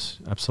 Yes,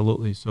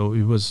 absolutely. So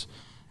it was,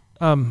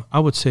 I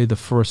would say the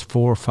first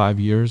 4 or 5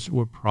 years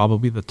were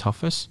probably the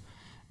toughest.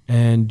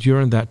 And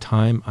during that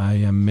time, I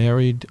am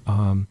married.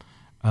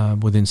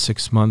 Within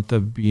 6 months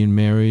of being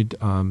married,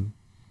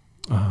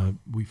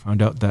 we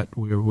found out that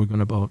we're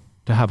going to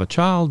have a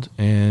child,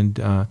 and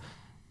a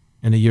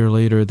year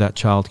later that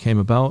child came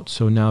about.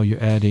 So now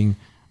you're adding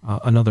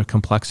another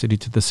complexity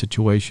to the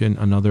situation,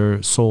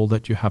 another soul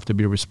that you have to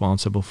be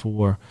responsible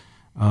for.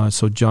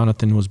 So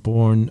Jonathan was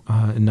born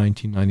in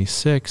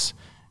 1996,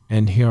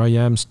 and here I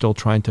am still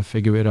trying to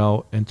figure it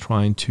out and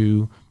trying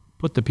to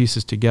put the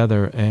pieces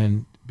together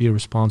and be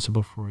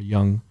responsible for a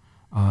young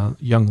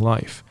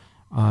life.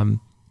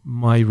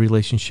 My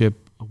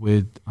relationship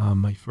with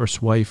my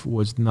first wife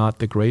was not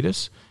the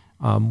greatest,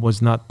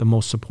 was not the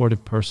most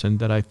supportive person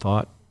that I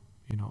thought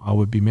I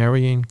would be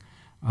marrying.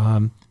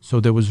 So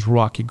there was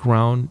rocky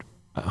ground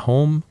at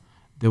home.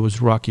 There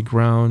was rocky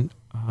ground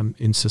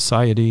in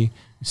society,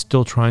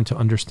 still trying to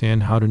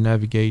understand how to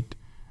navigate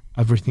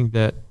everything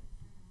that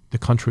the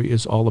country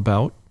is all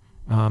about,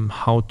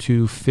 how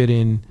to fit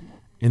in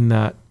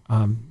that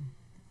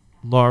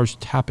large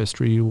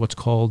tapestry, what's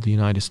called the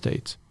United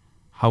States.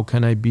 How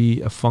can I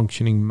be a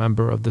functioning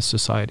member of the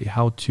society?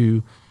 How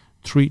to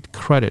treat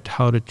credit,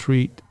 how to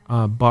treat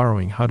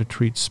borrowing, how to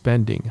treat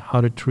spending,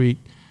 how to treat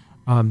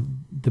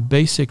the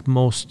basic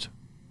most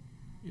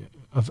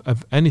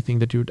of anything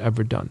that you've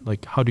ever done.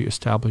 Like, how do you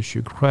establish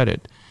your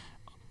credit?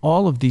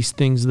 All of these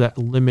things that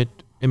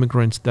limit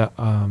immigrants that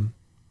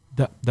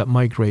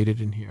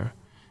migrated in here,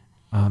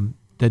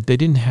 that they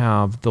didn't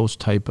have those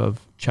type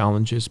of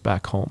challenges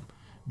back home.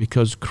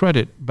 Because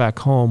credit back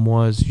home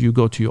was you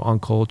go to your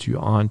uncle, to your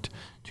aunt,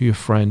 to your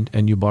friend,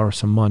 and you borrow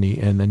some money,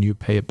 and then you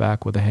pay it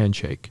back with a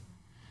handshake.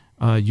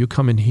 You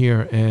come in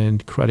here,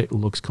 and credit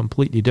looks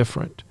completely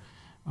different.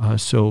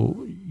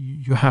 So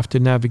you have to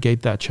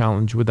navigate that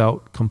challenge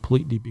without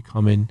completely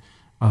becoming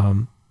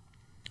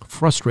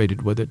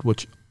frustrated with it,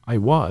 which I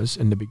was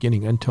in the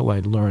beginning until I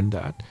learned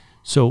that.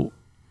 So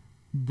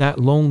that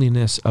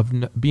loneliness of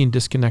being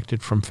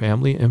disconnected from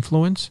family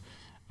influence,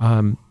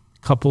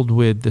 coupled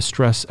with the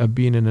stress of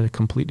being in a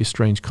completely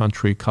strange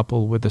country,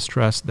 coupled with the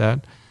stress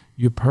that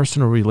your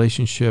personal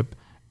relationship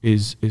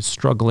is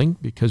struggling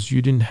because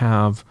you didn't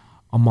have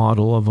a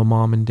model of a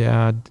mom and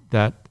dad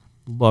that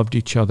loved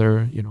each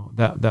other.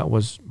 That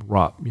was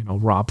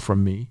robbed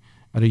from me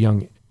at a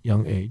young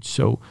age.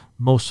 So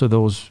most of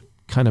those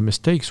kind of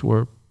mistakes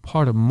were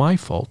part of my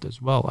fault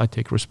as well. I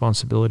take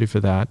responsibility for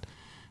that.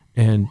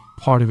 And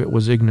part of it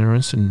was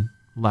ignorance and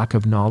lack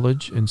of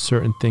knowledge and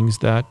certain things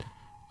that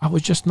I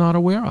was just not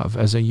aware of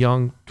as a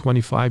young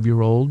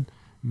 25-year-old,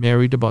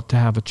 married, about to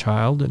have a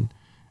child,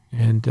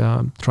 and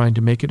trying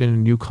to make it in a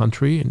new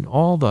country, and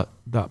all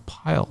that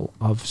pile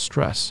of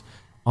stress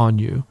on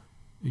you,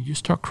 you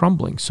start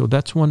crumbling. So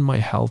that's when my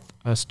health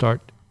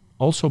start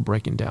also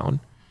breaking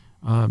down.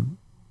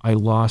 I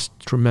lost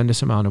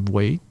tremendous amount of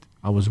weight.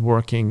 I was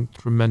working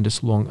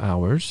tremendous long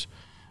hours.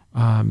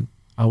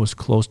 I was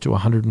close to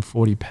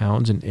 140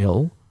 pounds and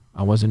ill.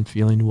 I wasn't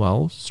feeling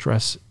well.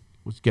 Stress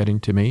was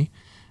getting to me.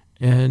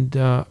 And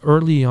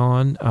early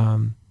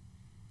on,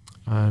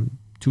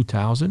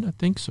 2000, I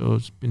think, so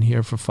it's been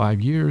here for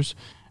 5 years,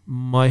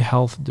 my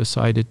health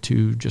decided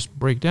to just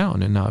break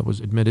down, and I was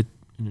admitted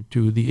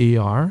to the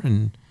ER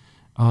and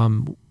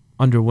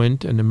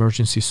underwent an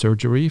emergency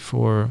surgery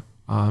for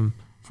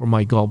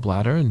my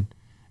gallbladder,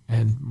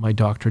 and my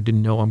doctor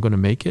didn't know I'm going to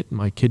make it.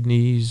 My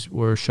kidneys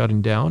were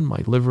shutting down,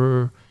 my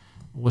liver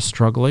was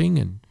struggling,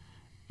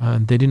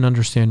 and they didn't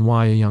understand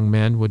why a young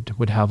man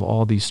would have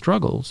all these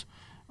struggles.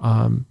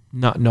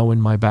 Not knowing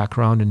my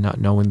background and not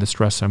knowing the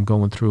stress I'm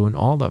going through and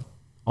all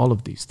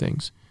of these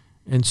things.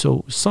 And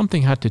so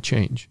something had to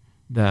change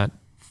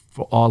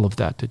for all of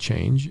that to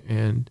change,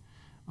 and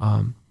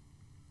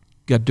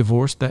got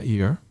divorced that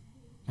year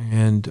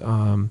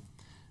and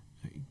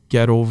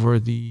get over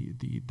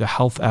the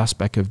health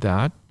aspect of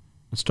that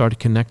and started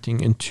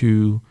connecting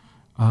into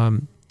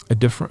a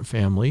different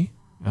family,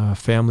 a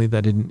family that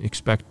I didn't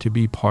expect to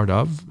be part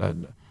of, that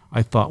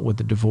I thought with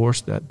the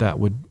divorce that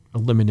would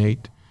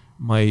eliminate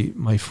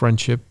my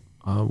friendship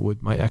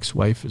with my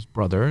ex-wife, his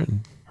brother,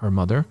 and her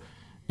mother.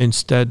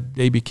 Instead,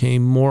 they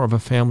became more of a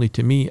family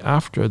to me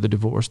after the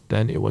divorce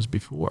than it was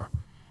before.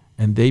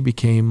 And they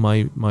became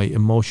my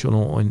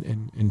emotional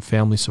and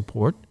family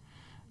support.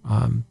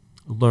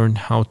 Learned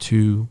how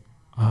to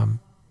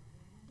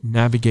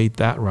navigate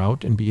that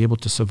route and be able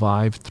to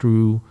survive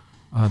through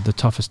the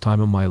toughest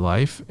time of my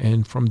life.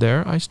 And from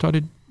there, I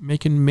started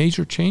making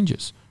major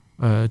changes,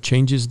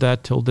 changes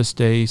that till this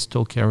day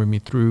still carry me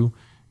through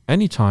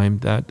any time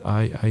that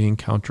I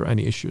encounter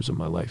any issues in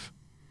my life.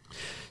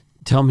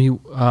 Tell me, in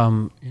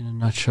a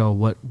nutshell,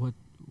 what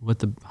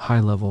the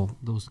high level,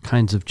 those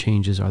kinds of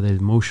changes are. They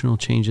emotional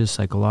changes,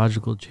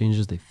 psychological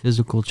changes, they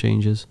physical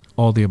changes?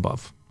 All the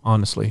above,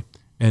 honestly.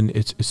 And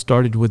it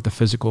started with the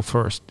physical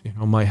first. You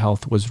know, my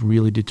health was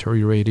really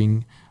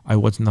deteriorating. I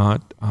was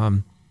not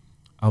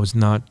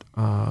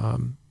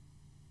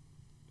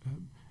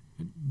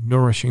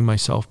nourishing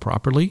myself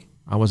properly.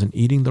 I wasn't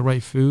eating the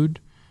right food.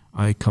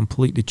 I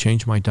completely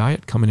changed my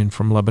diet coming in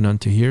from Lebanon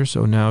to here.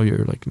 So now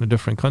you're like in a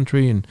different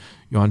country and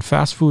you're on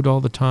fast food all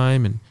the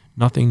time and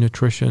nothing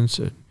nutritious.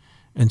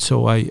 And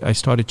so I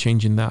started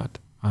changing that.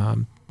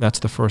 That's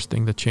the first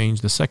thing that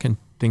changed. The second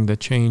thing that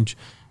changed,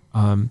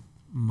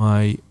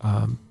 my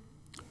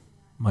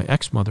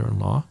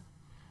ex-mother-in-law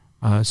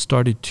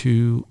started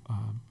to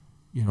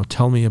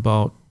tell me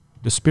about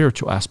the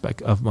spiritual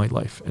aspect of my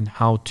life and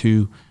how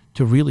to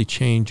really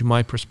change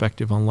my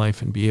perspective on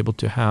life and be able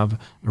to have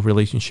a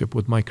relationship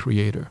with my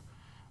Creator.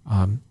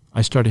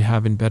 I started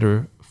having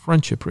better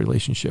friendship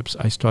relationships.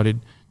 I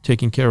started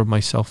taking care of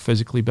myself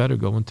physically better,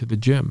 going to the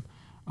gym,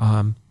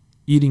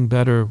 eating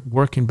better,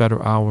 working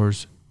better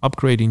hours,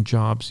 upgrading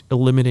jobs,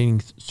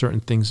 eliminating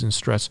certain things in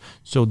stress.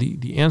 So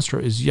the answer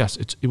is yes,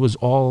 it was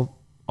all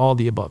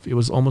the above. It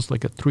was almost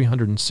like a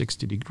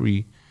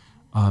 360-degree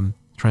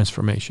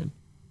transformation.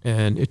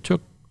 And it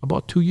took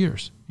about 2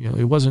 years.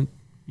 It wasn't,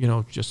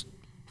 just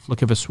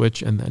flick of a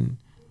switch and then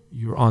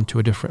you're on to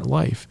a different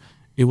life.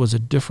 It was a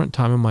different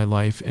time in my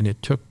life, and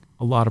it took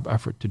a lot of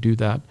effort to do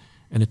that.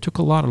 And it took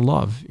a lot of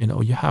love.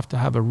 You have to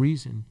have a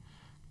reason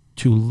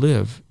to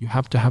live. You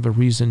have to have a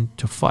reason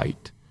to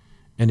fight.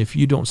 And if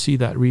you don't see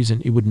that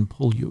reason, it wouldn't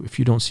pull you. If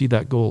you don't see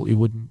that goal, it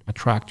wouldn't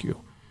attract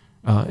you.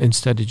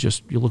 Instead,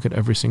 you look at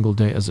every single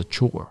day as a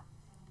chore.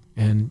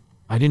 And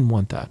I didn't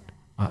want that.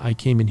 I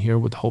came in here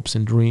with hopes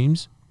and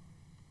dreams.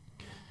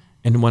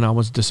 And when I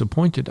was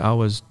disappointed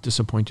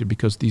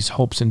because these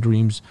hopes and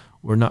dreams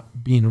were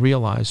not being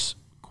realized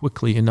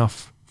quickly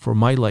enough for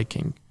my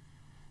liking.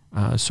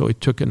 So it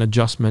took an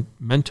adjustment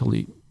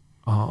mentally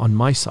on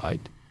my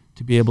side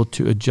to be able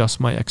to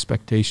adjust my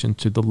expectation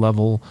to the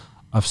level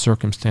of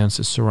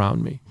circumstances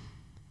surround me.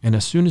 And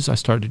as soon as I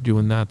started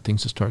doing that,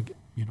 things started,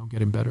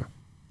 getting better.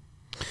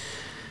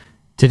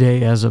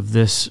 Today, as of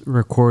this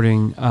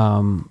recording,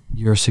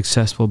 you're a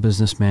successful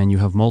businessman. You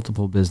have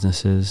multiple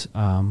businesses.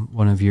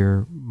 One of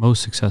your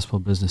most successful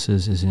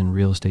businesses is in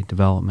real estate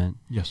development.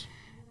 Yes.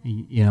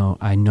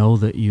 I know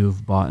that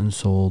you've bought and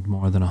sold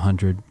more than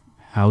 100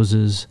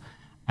 houses.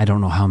 I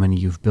don't know how many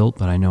you've built,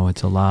 but I know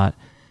it's a lot.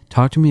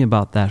 Talk to me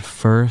about that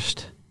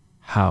first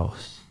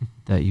house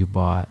that you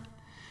bought.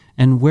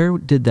 And where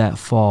did that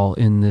fall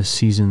in this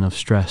season of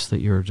stress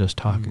that you were just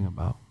talking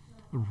about?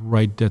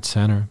 Right dead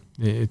center.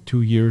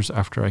 2 years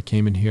after I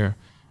came in here,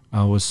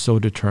 I was so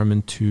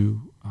determined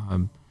to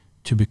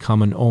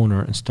become an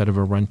owner instead of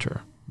a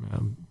renter.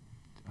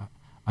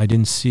 I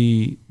didn't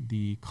see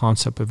the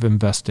concept of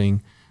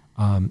investing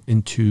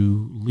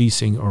into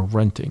leasing or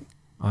renting.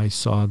 I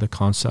saw the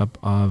concept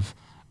of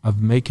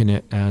making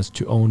it as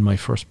to own my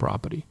first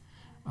property.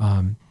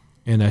 And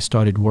I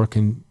started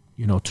working,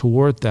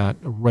 toward that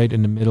right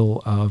in the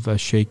middle of a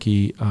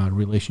shaky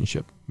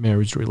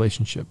marriage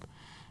relationship.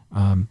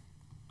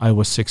 I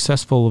was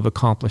successful of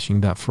accomplishing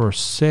that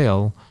first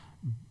sale,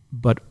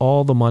 but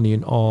all the money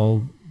and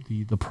all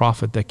the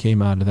profit that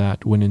came out of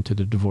that went into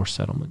the divorce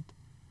settlement.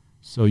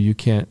 So you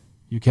can't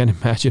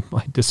imagine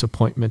my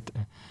disappointment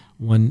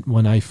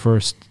when I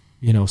first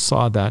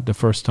saw that the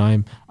first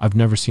time. I've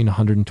never seen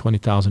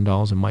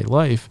 $120,000 in my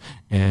life,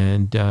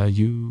 and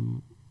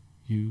you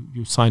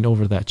signed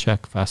over that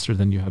check faster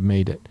than you have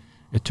made it.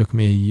 It took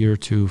me a year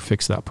to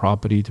fix that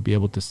property, to be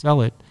able to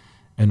sell it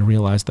and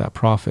realize that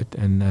profit.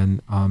 And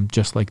then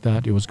just like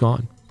that, it was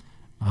gone.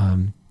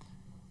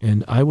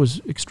 And I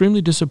was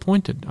extremely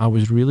disappointed. I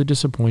was really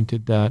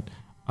disappointed that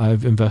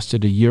I've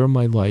invested a year of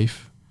my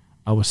life.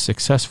 I was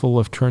successful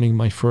of turning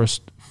my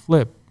first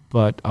flip,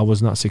 but I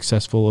was not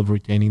successful of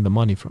retaining the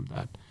money from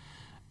that.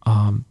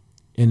 And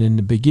in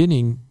the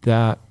beginning,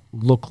 that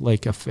looked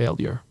like a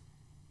failure.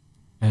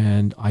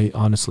 And I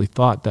honestly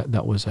thought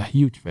that was a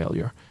huge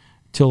failure,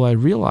 till I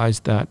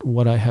realized that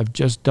what I have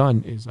just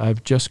done is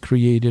I've just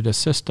created a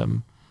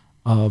system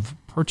of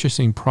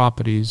purchasing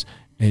properties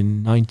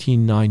in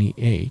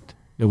 1998.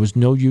 There was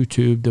no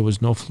YouTube, there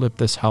was no Flip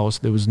This House,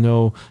 there was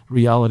no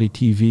reality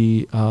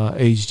TV,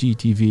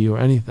 HGTV, or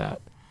any of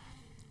that.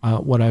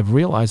 What I've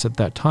realized at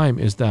that time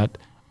is that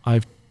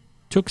I've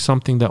took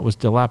something that was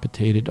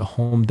dilapidated, a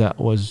home that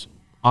was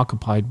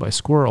occupied by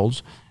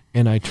squirrels,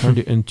 and I turned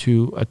it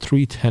into a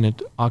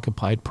 3-tenant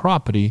occupied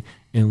property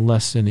in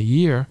less than a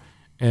year.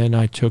 and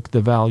I took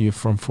the value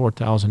from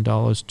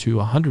 $4,000 to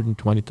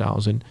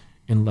 $120,000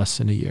 in less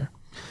than a year.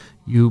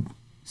 You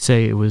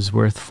say it was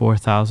worth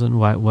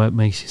 $4,000. What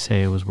makes you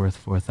say it was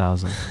worth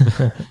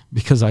 $4,000?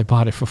 Because I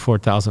bought it for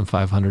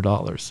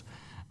 $4,500.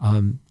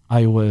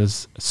 I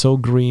was so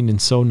green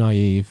and so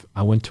naive.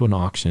 I went to an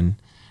auction,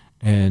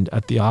 and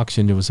at the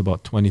auction, there was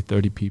about 20,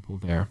 30 people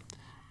there.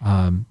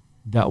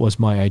 That was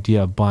my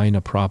idea of buying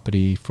a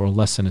property for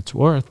less than it's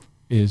worth,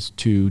 is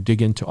to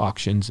dig into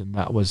auctions, and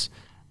that was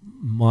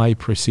my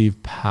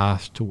perceived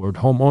path toward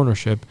home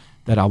ownership,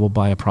 that I will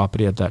buy a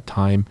property at that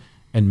time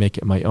and make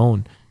it my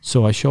own.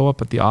 So I show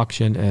up at the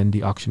auction, and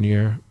the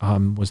auctioneer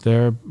was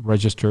there,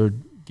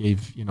 registered,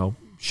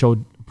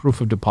 showed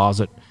proof of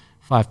deposit,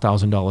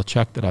 $5,000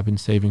 check that I've been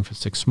saving for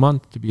 6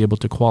 months to be able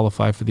to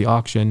qualify for the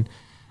auction.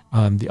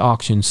 The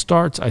auction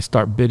starts. I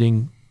start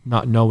bidding,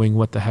 not knowing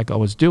what the heck I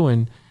was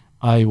doing.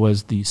 I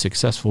was the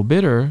successful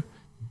bidder,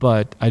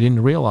 but I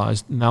didn't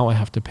realize now I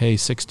have to pay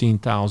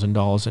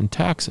 $16,000 in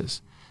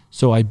taxes.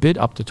 So I bid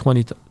up to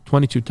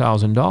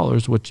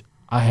 $22,000, which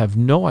I have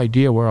no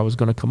idea where I was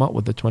going to come up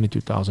with the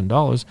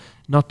 $22,000,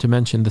 not to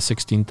mention the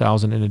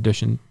 $16,000 in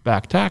addition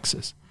back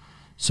taxes.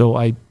 So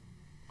I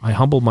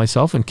humbled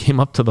myself and came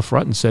up to the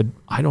front and said,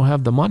 I don't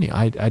have the money.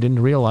 I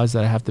didn't realize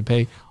that I have to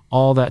pay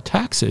all that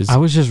taxes. I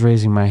was just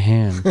raising my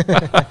hand.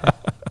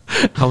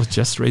 I was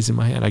just raising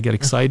my hand. I get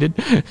excited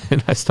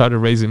and I started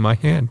raising my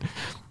hand.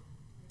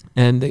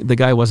 And the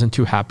guy wasn't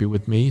too happy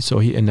with me, so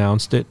he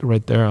announced it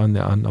right there on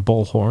the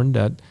bullhorn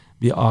that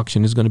the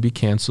auction is going to be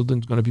canceled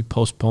and it's going to be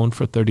postponed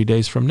for 30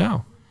 days from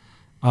now.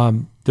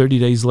 30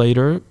 days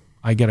later,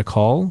 I get a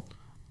call.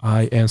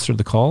 I answered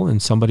the call,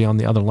 and somebody on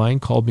the other line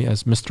called me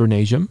as Mr.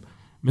 Najem.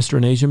 Mr.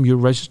 Najem, you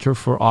register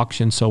for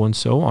auction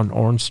so-and-so on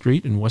Orange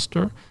Street in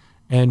Worcester,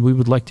 and we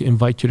would like to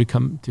invite you to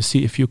come to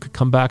see if you could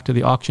come back to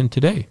the auction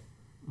today.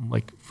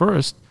 Like,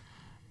 first,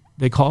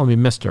 they call me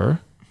Mr.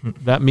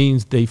 That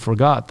means they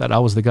forgot that I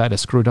was the guy that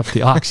screwed up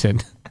the auction.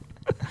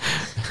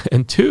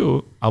 And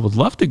two, I would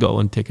love to go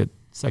and take a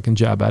second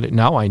jab at it.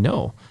 Now I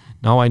know.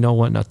 Now I know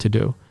what not to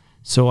do.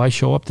 So I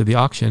show up to the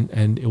auction,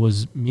 and it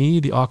was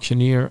me, the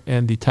auctioneer,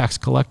 and the tax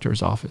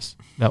collector's office.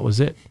 That was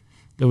it.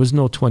 There was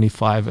no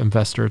 25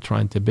 investor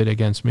trying to bid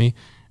against me.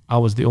 I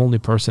was the only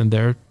person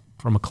there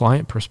from a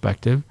client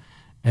perspective.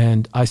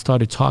 And I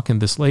started talking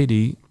this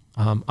lady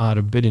out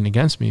of bidding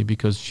against me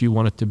because she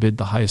wanted to bid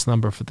the highest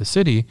number for the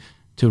city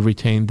to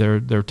retain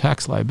their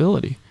tax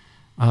liability.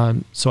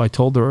 So I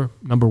told her,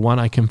 number one,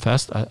 I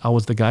confessed I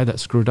was the guy that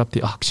screwed up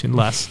the auction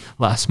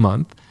last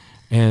month,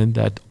 and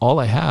that all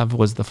I have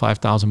was the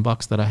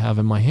 $5,000 that I have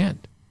in my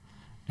hand.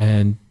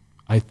 And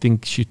I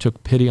think she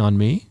took pity on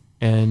me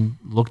and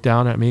looked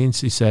down at me, and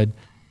she said,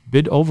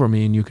 bid over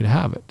me and you could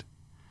have it.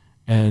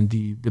 And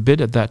the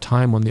bid at that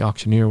time, when the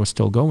auctioneer was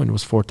still going,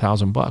 was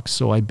 $4,000.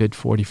 So I bid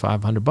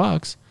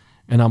 $4,500,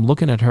 and I'm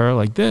looking at her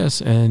like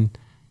this, and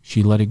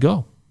she let it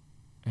go.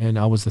 And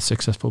I was the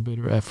successful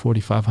bidder at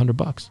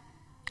 $4,500.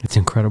 It's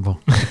incredible.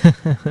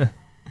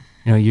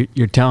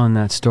 You're telling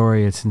that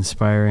story. It's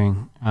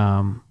inspiring.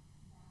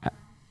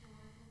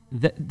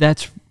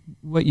 That's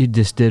what you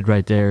just did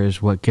right there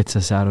is what gets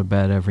us out of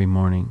bed every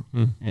morning.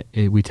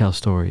 We tell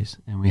stories,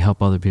 and we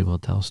help other people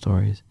tell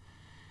stories.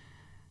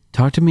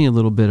 Talk to me a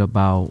little bit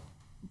about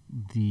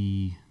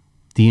the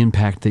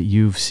impact that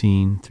you've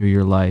seen through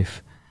your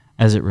life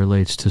as it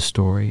relates to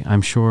story.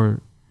 I'm sure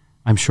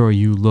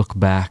you look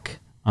back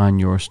on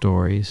your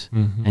stories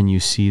and you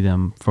see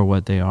them for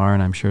what they are,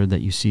 and I'm sure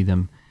that you see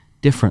them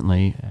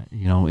differently,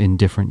 in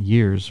different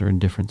years or in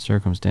different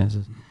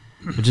circumstances.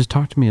 But just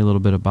talk to me a little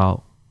bit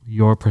about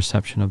your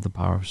perception of the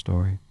power of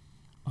story.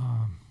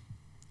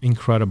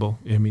 Incredible.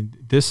 I mean,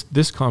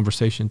 this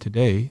conversation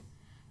today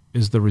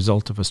is the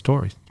result of a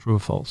story, true or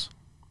false?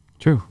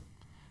 True.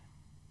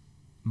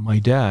 My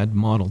dad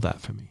modeled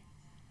that for me.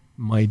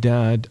 My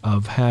dad,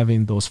 of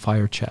having those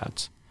fire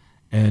chats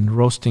and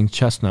roasting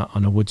chestnut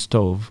on a wood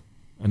stove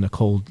in the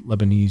cold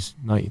Lebanese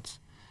nights,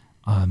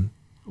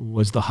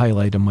 was the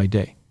highlight of my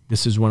day.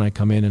 This is when I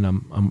come in and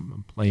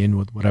I'm playing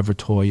with whatever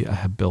toy I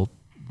have built,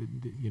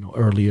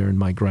 earlier in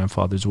my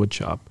grandfather's wood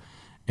shop.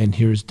 And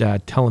here's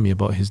Dad telling me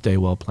about his day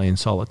while playing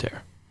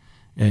solitaire.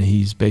 And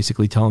he's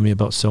basically telling me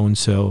about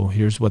so-and-so.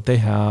 Here's what they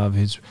have.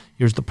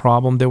 Here's the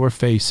problem they were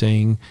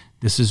facing.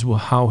 This is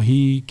how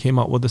he came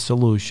up with a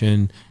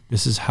solution.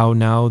 This is how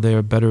now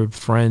they're better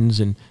friends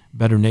and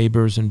better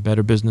neighbors and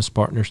better business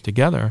partners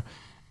together.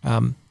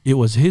 It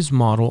was his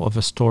model of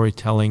a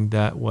storytelling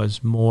that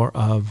was more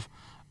of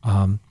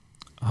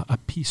a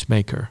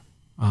peacemaker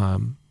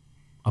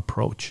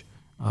approach.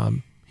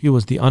 He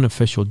was the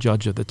unofficial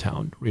judge of the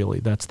town,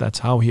 really. That's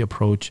how he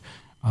approached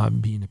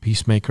being a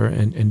peacemaker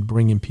and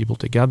bringing people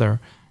together.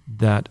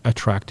 That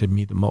attracted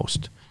me the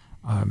most.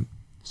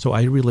 So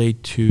I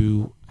relate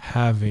to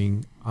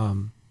having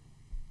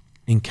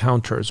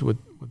encounters with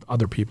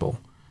other people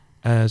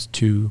as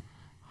to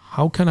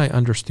how can I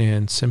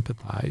understand,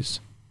 sympathize,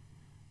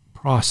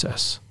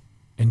 process,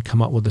 and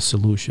come up with a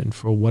solution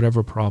for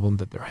whatever problem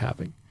that they're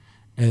having.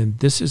 And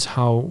this is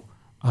how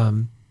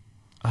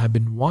I've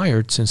been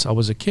wired since I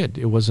was a kid.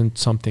 It wasn't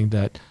something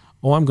that,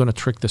 oh, I'm going to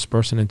trick this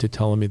person into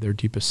telling me their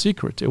deepest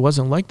secrets. It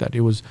wasn't like that.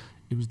 It was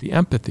the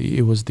empathy.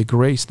 It was the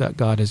grace that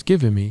God has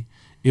given me.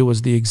 It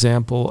was the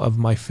example of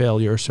my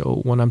failure.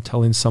 So when I'm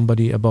telling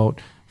somebody about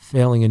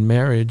failing in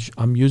marriage,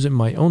 I'm using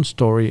my own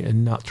story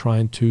and not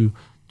trying to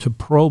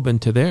probe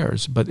into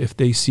theirs. But if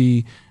they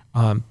see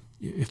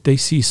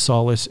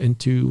solace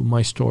into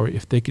my story,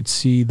 if they could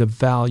see the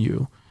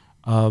value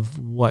of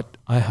what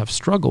I have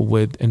struggled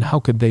with, and how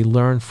could they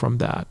learn from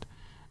that,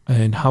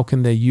 and how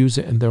can they use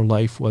it in their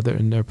life, whether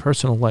in their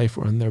personal life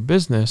or in their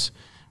business,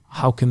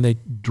 how can they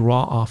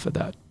draw off of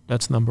that?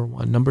 That's number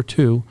one. Number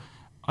two,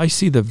 I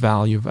see the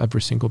value of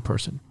every single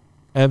person.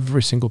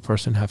 Every single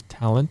person have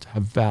talent,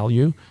 have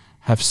value,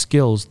 have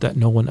skills that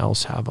no one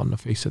else have on the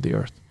face of the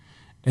earth.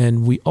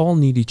 And we all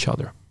need each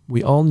other.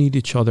 We all need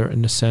each other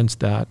in the sense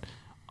that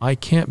I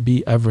can't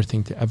be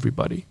everything to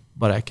everybody,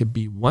 but I could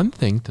be one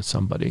thing to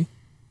somebody,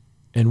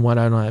 and why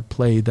don't I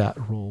play that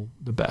role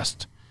the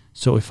best?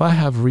 So if I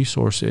have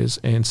resources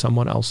and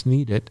someone else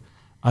need it,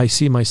 I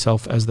see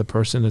myself as the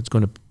person that's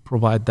going to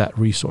provide that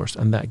resource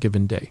on that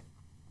given day.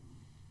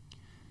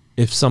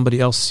 If somebody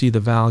else see the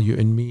value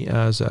in me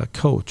as a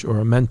coach or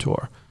a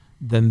mentor,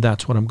 then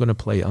that's what I'm going to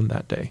play on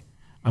that day.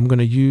 I'm going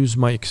to use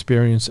my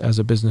experience as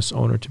a business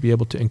owner to be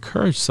able to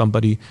encourage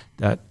somebody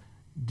that,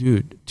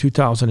 dude,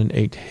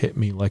 2008 hit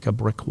me like a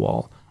brick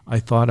wall. I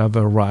thought I've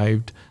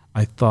arrived.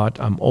 I thought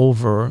I'm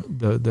over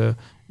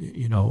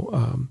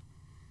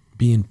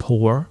being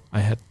poor.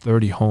 I had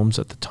 30 homes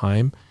at the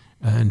time.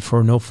 And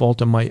for no fault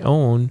of my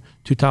own,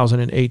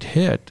 2008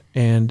 hit,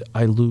 and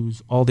I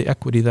lose all the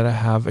equity that I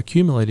have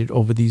accumulated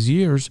over these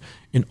years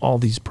in all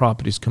these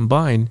properties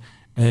combined.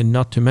 And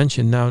not to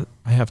mention, now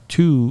I have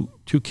two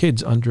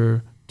kids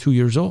under 2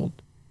 years old.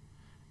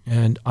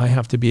 And I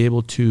have to be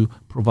able to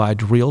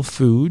provide real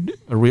food,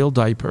 real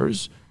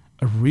diapers,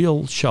 a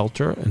real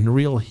shelter, and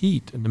real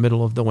heat in the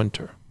middle of the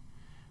winter.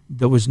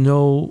 There was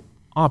no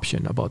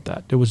option about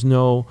that. There was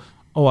no,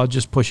 oh, I'll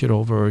just push it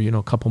over,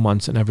 a couple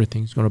months and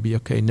everything's going to be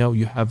okay. No,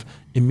 you have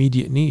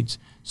immediate needs.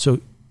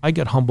 So I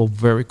got humbled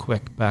very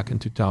quick back in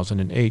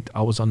 2008.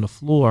 I was on the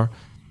floor.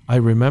 I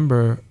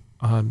remember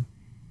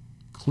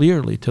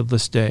clearly to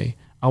this day,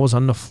 I was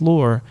on the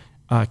floor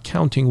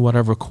counting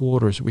whatever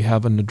quarters we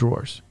have in the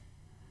drawers.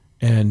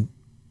 And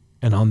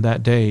on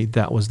that day,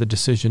 that was the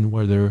decision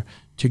whether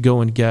to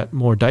go and get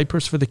more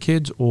diapers for the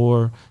kids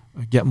or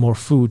get more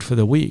food for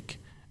the week.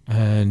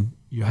 And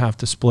you have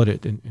to split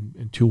it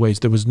in two ways.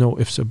 There was no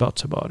ifs or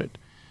buts about it.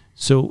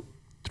 So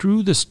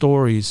through the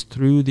stories,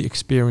 through the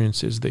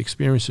experiences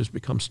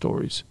become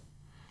stories.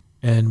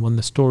 And when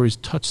the stories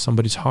touch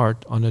somebody's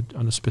heart on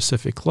a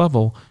specific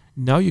level,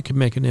 now you can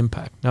make an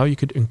impact. Now you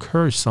could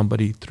encourage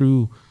somebody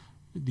through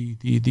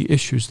the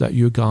issues that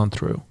you've gone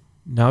through.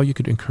 Now you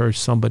could encourage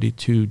somebody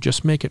to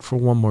just make it for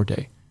one more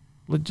day.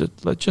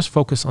 Let's just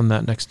focus on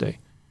that next day.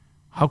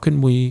 How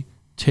can we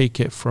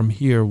take it from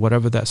here,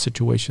 whatever that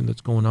situation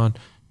that's going on,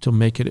 to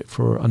make it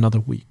for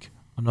another week,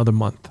 another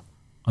month,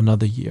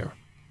 another year?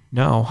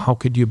 Now, how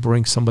could you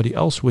bring somebody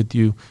else with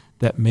you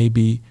that may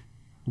be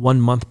 1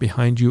 month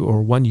behind you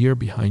or 1 year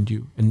behind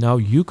you? And now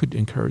you could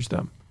encourage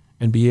them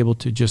and be able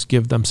to just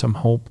give them some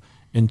hope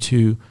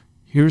into,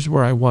 here's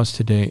where I was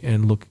today,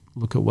 and look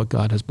at what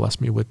God has blessed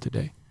me with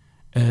today.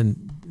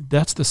 And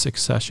that's the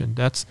succession.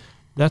 That's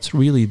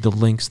really the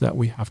links that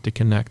we have to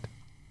connect,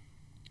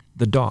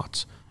 the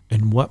dots.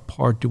 And what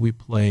part do we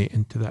play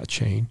into that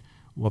chain?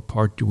 What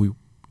part do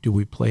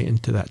we play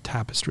into that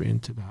tapestry,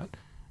 into that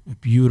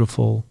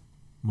beautiful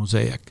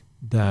mosaic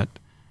that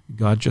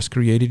God just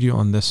created you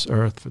on this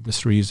earth for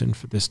this reason,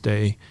 for this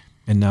day,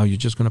 and now you're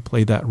just going to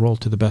play that role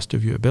to the best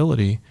of your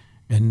ability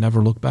and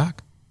never look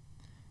back.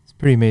 It's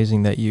pretty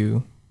amazing that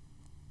you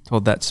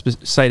told that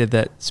cited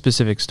that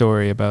specific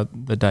story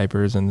about the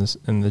diapers and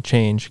the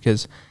change,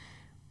 because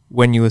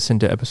when you listen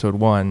to episode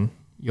 1,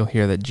 you'll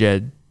hear that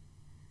Jed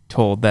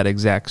told that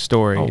exact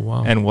story. Oh,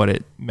 wow. And what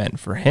it meant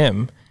for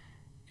him.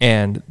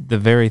 And the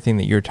very thing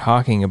that you're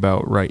talking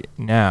about right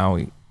now,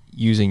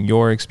 using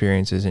your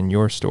experiences and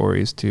your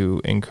stories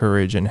to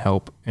encourage and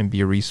help and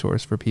be a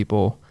resource for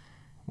people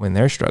when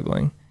they're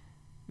struggling.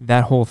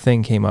 That whole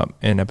thing came up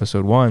in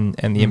episode 1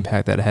 and the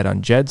impact that it had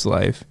on Jed's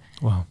life.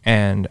 Wow.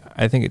 And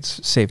I think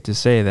it's safe to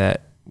say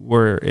that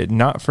were it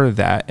not for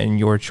that and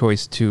your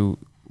choice to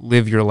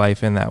live your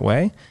life in that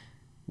way,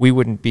 we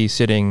wouldn't be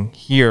sitting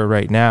here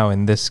right now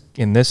in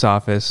this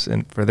office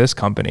and for this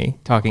company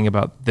talking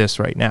about this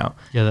right now.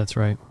 Yeah, that's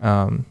right.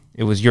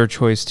 It was your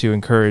choice to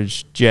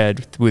encourage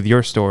Jed with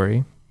your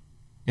story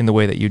in the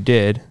way that you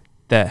did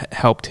that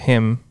helped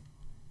him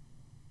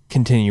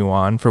continue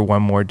on for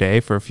one more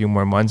day, for a few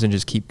more months, and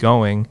just keep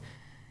going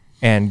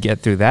and get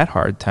through that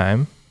hard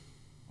time,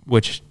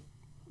 which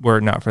were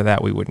it not for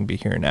that, we wouldn't be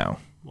here now.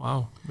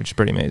 Wow. Which is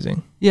pretty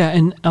amazing. Yeah,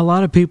 and a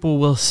lot of people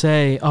will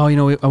say, oh,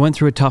 I went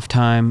through a tough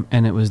time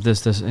and it was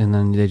this, and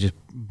then they just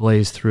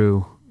blaze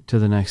through to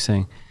the next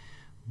thing.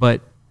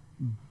 But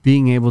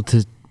being able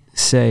to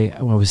say,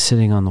 I was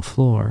sitting on the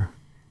floor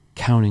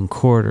counting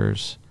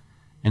quarters,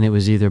 and it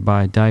was either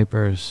buy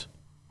diapers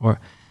or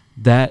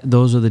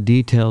those are the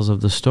details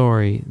of the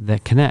story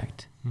that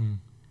connect.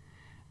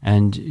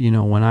 And,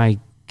 when I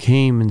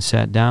came and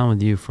sat down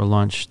with you for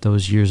lunch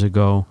those years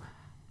ago,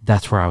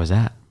 that's where I was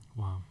at.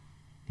 Wow.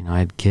 I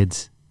had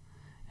kids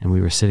and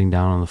we were sitting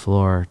down on the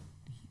floor.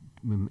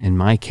 In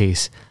my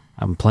case,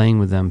 I'm playing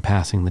with them,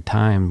 passing the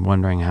time,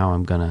 wondering how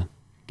I'm going to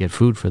get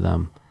food for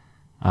them.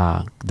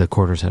 The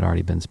quarters had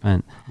already been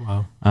spent.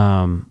 Wow.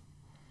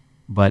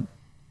 But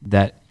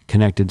that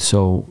connected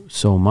so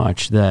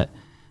much that,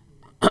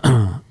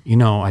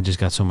 I just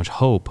got so much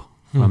hope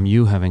from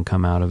you having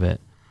come out of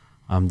it,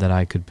 that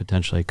I could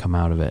potentially come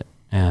out of it.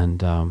 And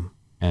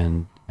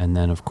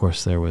then of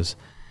course there was,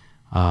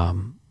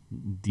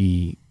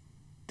 the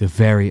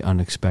very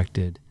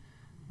unexpected,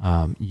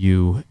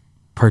 you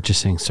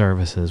purchasing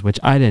services, which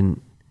I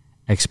didn't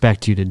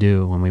expect you to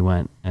do when we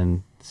went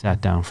and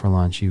sat down for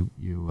lunch. It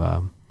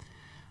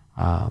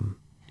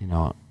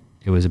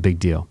was a big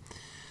deal.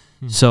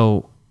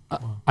 So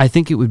I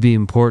think it would be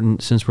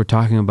important, since we're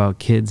talking about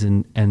kids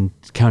and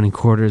counting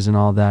quarters and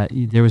all that,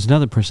 there was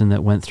another person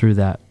that went through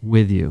that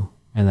with you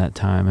at that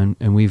time.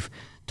 And we've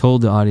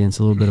told the audience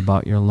a little bit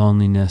about your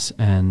loneliness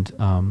and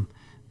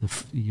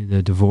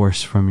the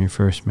divorce from your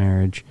first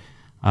marriage.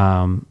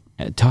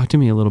 Talk to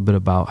me a little bit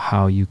about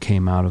how you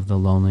came out of the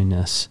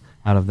loneliness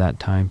out of that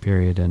time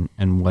period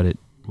and what it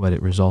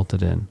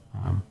resulted in.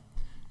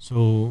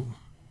 So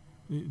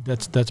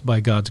that's by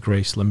God's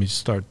grace. Let me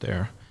start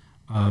there.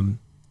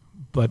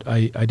 But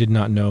I did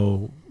not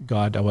know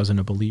God. I wasn't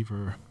a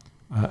believer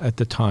at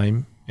the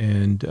time,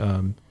 and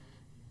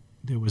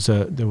there was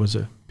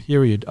a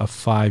period of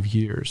 5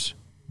 years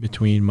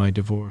between my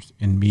divorce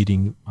and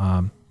meeting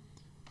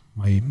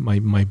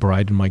my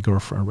bride and my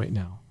girlfriend right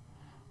now.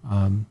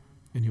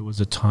 And it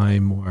was a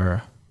time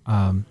where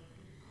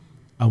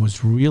I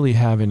was really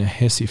having a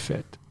hissy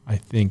fit. I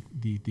think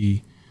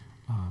the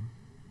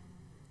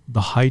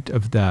height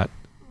of that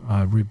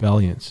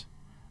rebellions.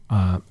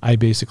 I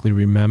basically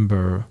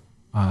remember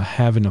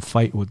having a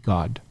fight with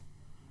God.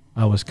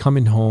 I was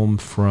coming home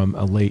from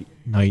a late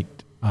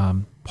night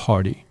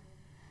party,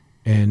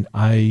 and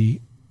I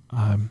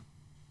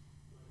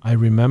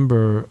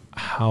remember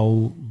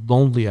how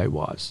lonely I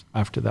was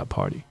after that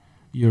party.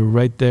 You're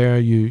right there.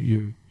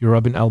 You're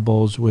rubbing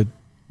elbows with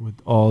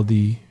all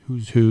the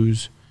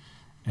who's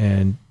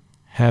and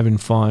having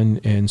fun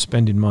and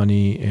spending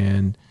money,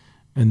 and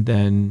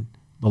then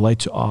the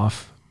lights are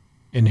off,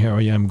 and here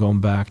I am going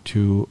back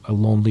to a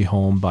lonely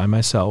home by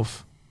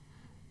myself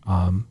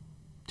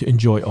to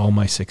enjoy all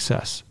my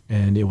success,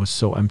 and it was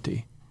so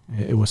empty.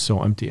 It was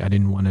so empty. I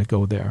didn't want to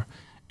go there.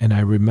 And I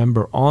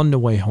remember on the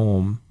way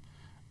home,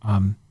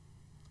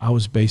 I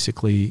was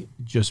basically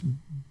just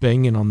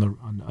banging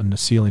on the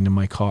ceiling in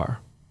my car.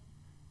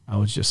 I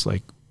was just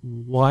like,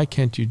 why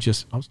can't you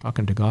just, I was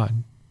talking to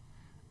God,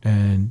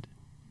 and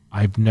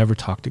I've never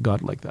talked to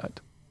God like that.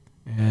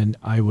 And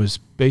I was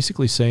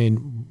basically saying,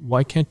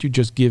 why can't you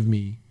just give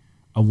me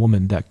a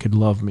woman that could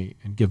love me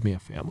and give me a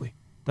family?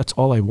 That's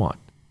all I want.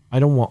 I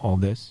don't want all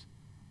this.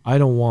 I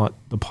don't want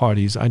the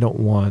parties. I don't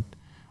want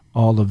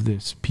all of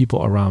this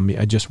people around me.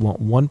 I just want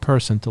one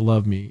person to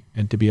love me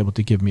and to be able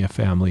to give me a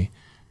family,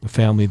 the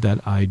family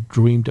that I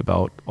dreamed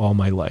about all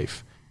my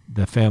life,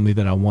 the family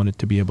that I wanted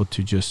to be able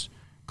to just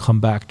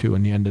come back to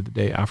in the end of the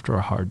day after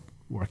a hard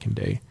working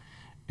day.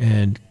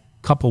 And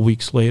a couple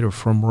weeks later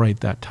from right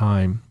that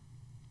time,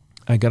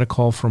 I got a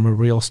call from a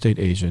real estate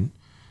agent,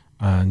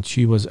 and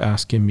she was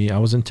asking me, I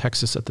was in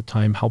Texas at the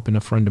time helping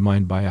a friend of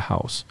mine buy a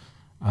house.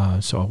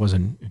 So I was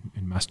in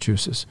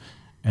Massachusetts,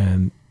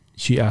 and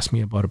she asked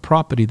me about a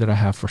property that I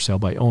have for sale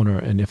by owner,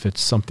 and if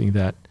it's something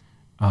that,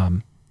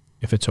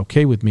 if it's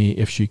okay with me,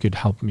 if she could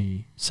help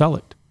me sell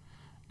it.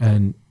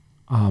 And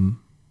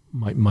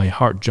my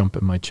heart jumped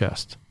in my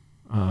chest.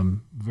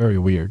 Very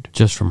weird.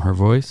 Just from her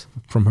voice?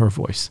 From her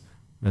voice.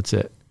 That's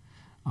it.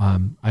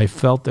 I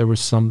felt there was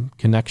some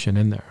connection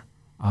in there,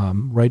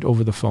 right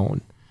over the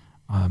phone.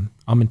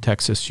 I'm in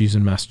Texas, she's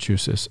in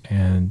Massachusetts,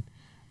 and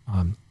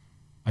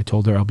I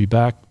told her I'll be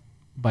back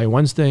by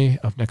Wednesday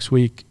of next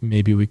week.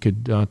 Maybe we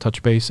could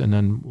touch base and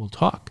then we'll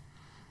talk.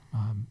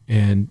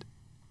 And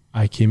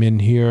I came in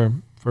here.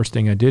 First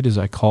thing I did is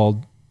I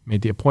called,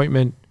 made the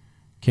appointment,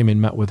 came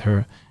in, met with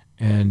her,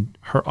 and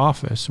her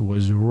office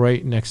was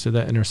right next to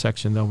that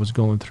intersection that I was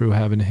going through,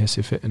 having a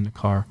hissy fit in the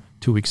car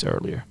 2 weeks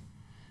earlier.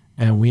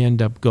 And we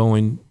end up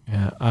going,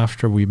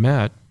 after we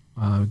met,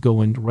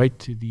 going right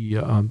to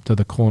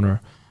the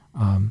corner.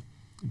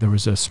 There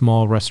was a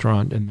small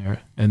restaurant in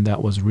there, and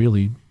that was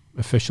really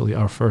officially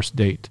our first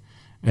date.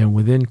 And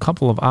within a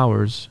couple of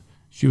hours,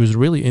 she was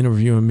really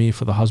interviewing me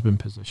for the husband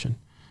position.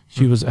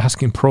 She was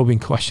asking probing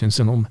questions,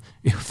 and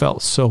it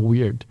felt so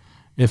weird.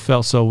 It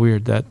felt so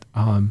weird that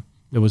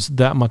there was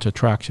that much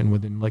attraction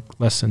within like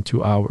less than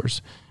 2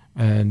 hours.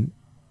 And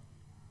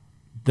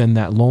then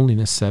that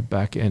loneliness set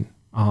back in.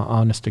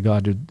 Honest to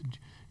God,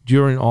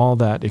 during all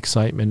that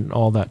excitement and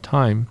all that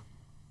time,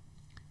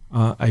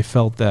 I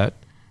felt that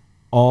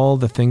all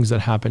the things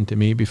that happened to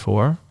me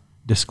before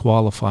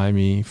disqualify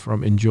me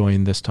from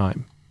enjoying this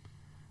time.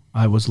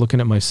 I was looking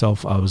at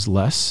myself, I was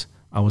less.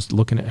 I was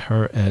looking at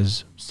her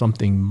as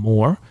something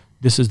more.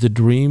 This is the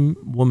dream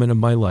woman of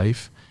my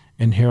life,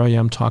 and here I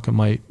am talking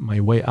my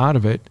way out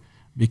of it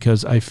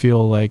because I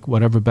feel like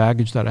whatever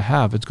baggage that I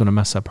have, it's going to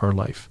mess up her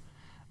life.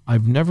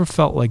 I've never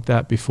felt like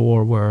that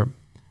before, where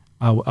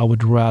I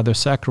would rather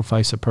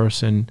sacrifice a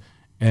person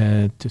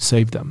to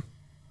save them.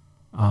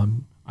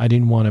 I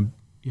didn't want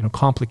to,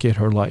 complicate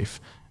her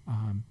life.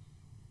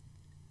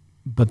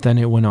 But then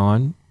it went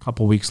on. A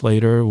couple weeks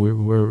later,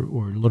 we're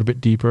a little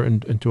bit deeper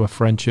into a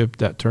friendship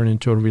that turned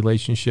into a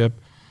relationship.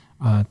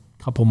 A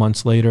couple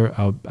months later,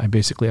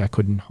 I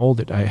couldn't hold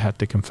it. I had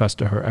to confess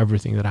to her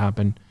everything that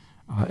happened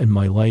in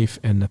my life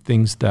and the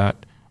things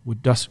that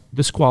would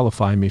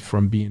disqualify me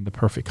from being the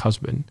perfect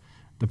husband,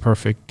 the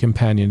perfect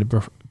companion,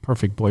 the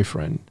perfect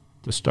boyfriend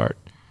to start.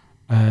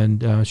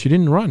 And she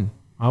didn't run.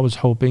 I was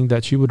hoping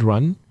that she would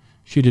run.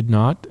 She did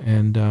not,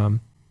 and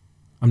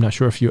I'm not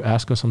sure if you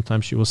ask her.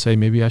 Sometimes she will say,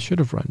 "Maybe I should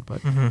have run,"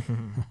 but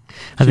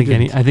I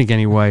think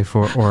any wife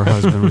or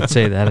husband would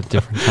say that at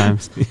different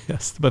times.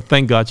 Yes, but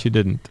thank God she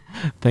didn't.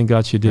 Thank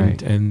God she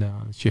didn't, Right. and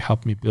she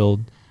helped me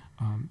build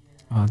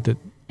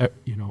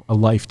a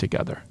life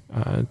together,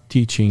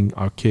 teaching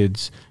our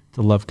kids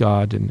to love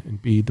God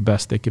and be the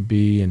best they could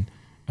be,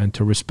 and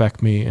to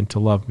respect me and to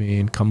love me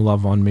and come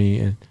love on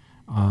me,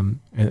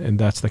 and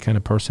that's the kind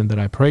of person that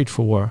I prayed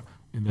for.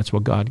 And that's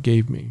what God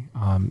gave me,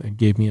 and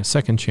gave me a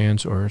second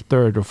chance or a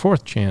third or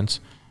fourth chance.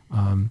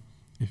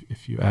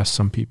 If you ask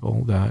some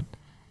people that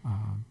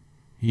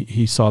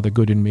he saw the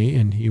good in me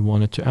and he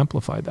wanted to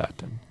amplify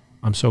that. And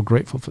I'm so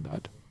grateful for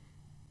that.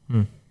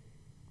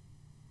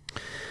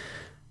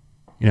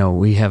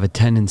 We have a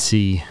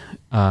tendency,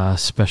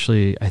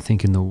 especially I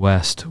think in the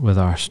West, with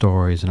our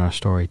stories and our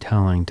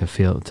storytelling,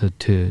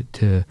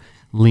 to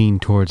lean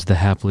towards the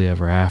happily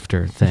ever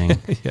after thing.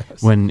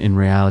 Yes. When in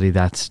reality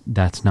that's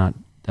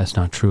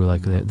not true.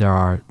 Like there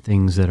are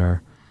things that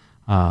are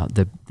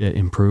that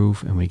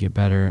improve and we get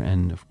better,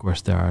 and of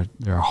course there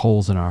are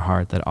holes in our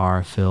heart that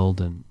are filled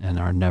and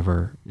are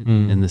never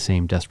in the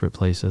same desperate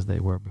place as they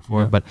were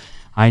before. Yeah. But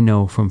I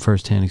know from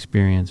firsthand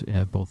experience,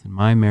 both in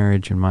my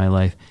marriage and my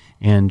life,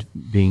 and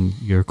being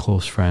your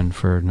close friend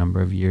for a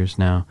number of years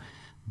now,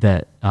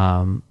 that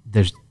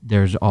there's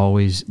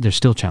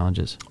still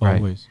challenges, right?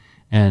 Always.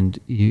 And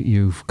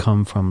you've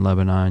come from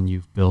Lebanon,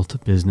 you've built a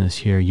business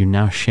here, you're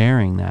now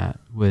sharing that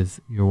with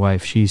your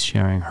wife, she's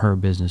sharing her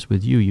business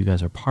with you, you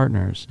guys are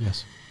partners.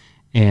 Yes.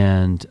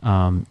 And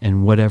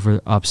whatever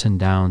ups and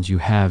downs you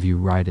have, you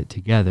ride it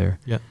together.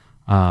 Yeah.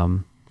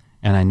 And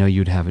I know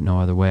you'd have it no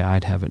other way,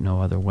 I'd have it no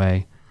other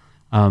way.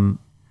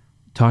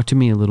 Talk to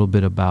me a little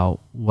bit about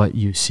what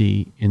you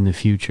see in the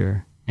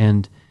future.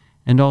 And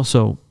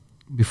also,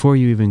 before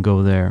you even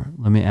go there,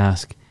 let me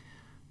ask,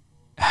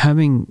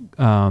 having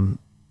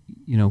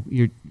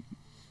you're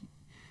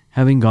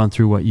having gone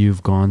through what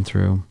you've gone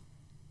through,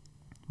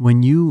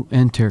 when you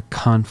enter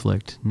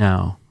conflict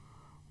now,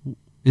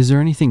 is there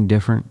anything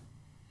different?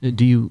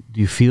 Do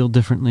you feel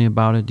differently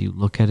about it? Do you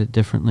look at it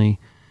differently?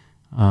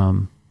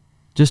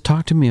 Just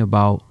talk to me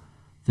about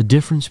the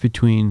difference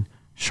between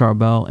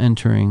Charbel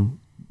entering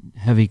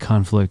heavy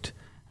conflict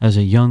as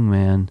a young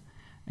man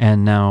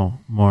and now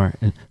more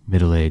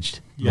middle-aged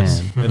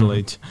Yes, man.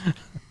 middle-aged.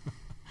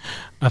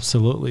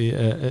 Absolutely,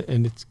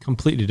 and it's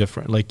completely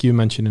different. Like you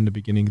mentioned in the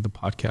beginning of the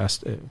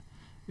podcast,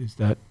 is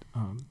that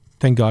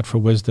thank God for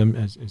wisdom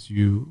as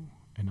you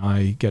and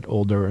I get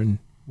older, and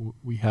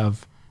we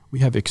have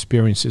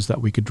experiences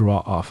that we could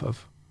draw off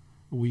of.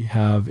 We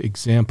have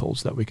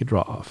examples that we could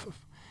draw off of.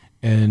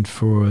 And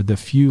for the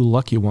few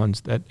lucky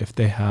ones that if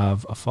they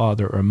have a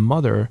father or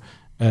mother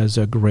as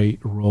a great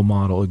role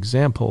model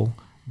example,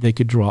 they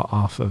could draw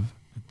off of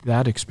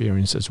that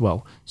experience as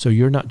well. So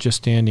you're not just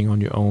standing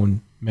on your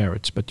own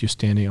merits, but you're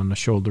standing on the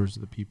shoulders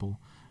of the people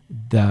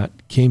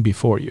that came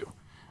before you.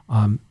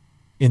 And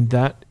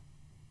that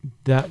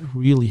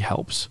really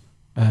helps.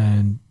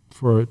 And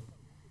for a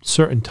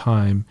certain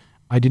time,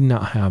 I did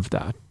not have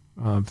that.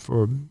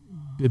 For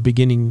the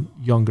beginning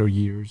younger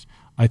years,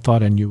 I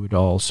thought I knew it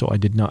all, so I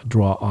did not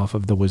draw off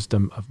of the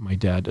wisdom of my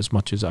dad as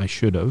much as I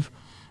should have.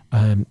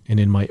 And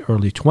in my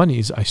early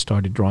 20s, I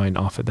started drawing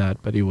off of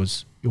that, but it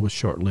was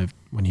short-lived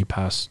when he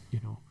passed,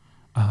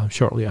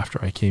 shortly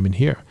after I came in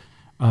here.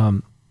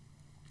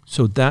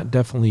 So that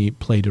definitely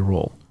played a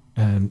role.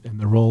 And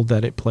the role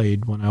that it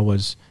played when I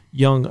was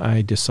young,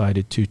 I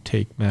decided to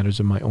take matters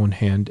in my own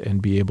hand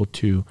and be able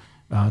to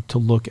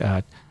look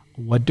at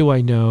what do I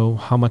know,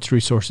 how much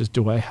resources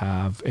do I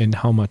have, and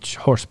how much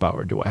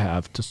horsepower do I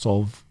have to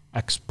solve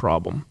X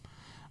problem.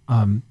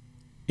 And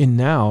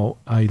now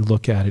I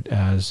look at it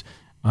as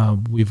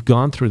we've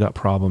gone through that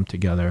problem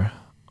together.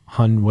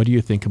 Hun, what do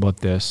you think about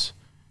this?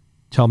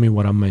 Tell me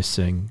what I'm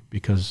missing,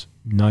 because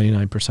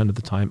 99% of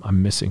the time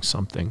I'm missing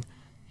something.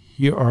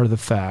 Here are the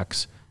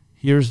facts.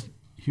 Here's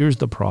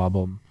the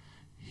problem.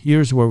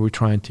 Here's where we're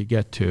trying to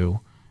get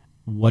to.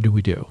 What do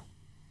we do?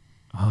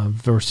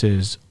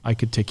 Versus I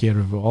could take care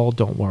of it all.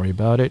 Don't worry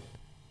about it.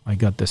 I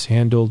got this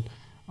handled.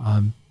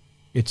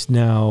 It's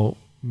now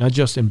not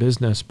just in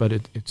business, but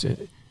it's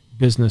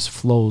business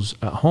flows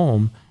at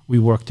home. we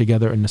work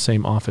together in the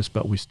same office,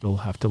 but we still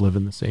have to live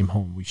in the same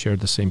home. We share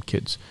the same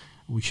kids.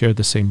 We share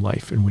the same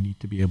life, and we need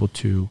to be able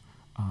to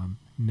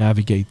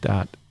navigate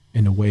that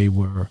in a way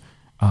where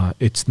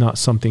it's not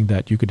something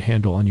that you could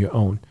handle on your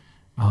own.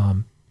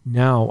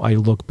 Now I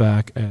look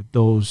back at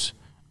those,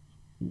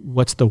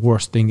 what's the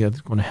worst thing that's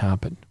going to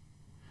happen?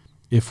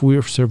 If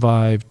we've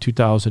survived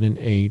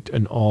 2008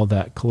 and all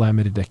that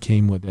calamity that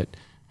came with it,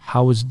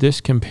 how is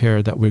this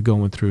compared that we're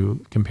going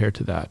through compared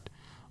to that?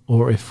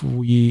 Or if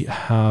we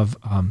have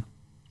an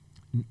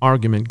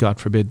argument, God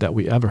forbid that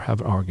we ever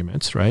have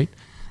arguments, right?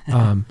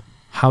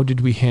 How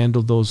did we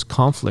handle those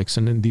conflicts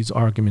and in these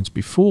arguments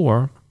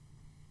before?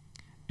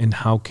 And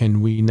how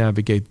can we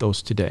navigate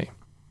those today?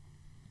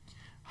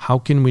 How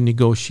can we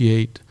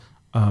negotiate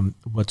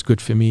what's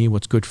good for me,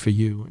 what's good for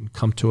you, and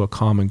come to a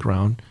common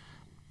ground?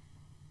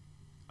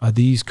 Are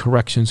these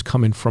corrections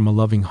coming from a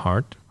loving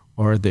heart,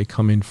 or are they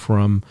coming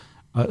from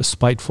a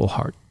spiteful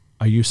heart?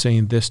 Are you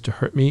saying this to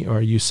hurt me, or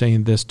are you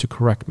saying this to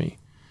correct me?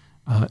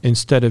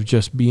 Instead of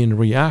just being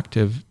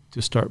reactive,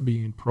 to start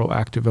being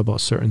proactive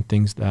about certain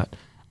things that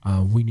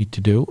we need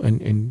to do.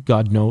 And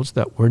God knows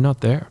that we're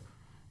not there.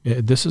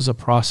 This is a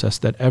process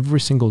that every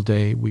single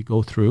day we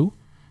go through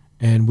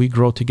and we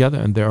grow together.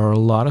 And there are a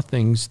lot of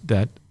things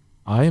that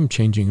I am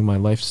changing in my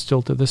life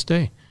still to this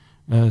day.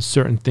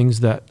 Certain things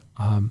that,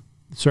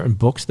 certain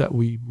books that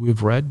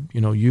we've read,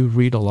 you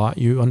read a lot,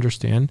 you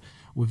understand.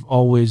 We're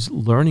always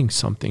learning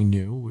something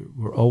new.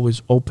 We're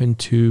always open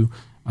to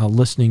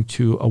listening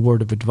to a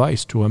word of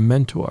advice, to a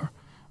mentor.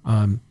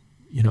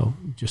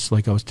 Just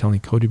like I was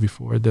telling Cody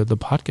before, the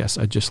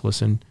podcast, I just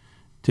listened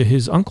to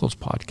his uncle's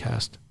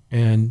podcast.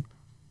 And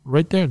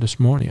right there this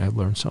morning, I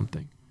learned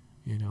something.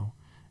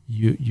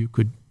 You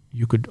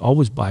could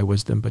always buy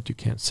wisdom, but you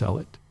can't sell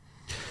it.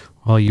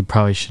 Well, you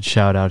probably should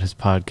shout out his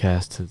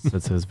podcast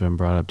since it's been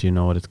brought up. Do you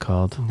know what it's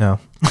called? No,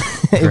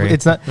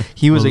 it's not.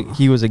 He was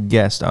a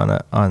guest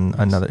on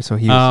another. So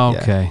he was.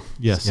 Okay.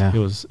 Yes, yeah.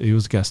 he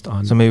was guest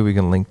on. So maybe we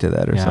can link to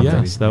that or something.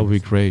 Yes, that would be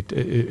great.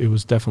 It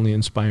was definitely an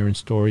inspiring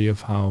story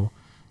of how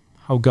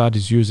God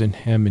is using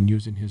him and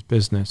using his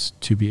business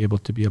to be able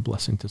to be a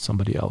blessing to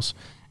somebody else,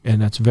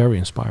 and that's very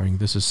inspiring.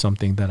 This is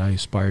something that I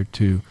aspire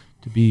to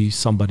be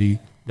somebody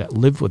that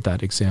lived with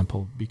that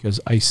example,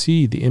 because I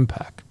see the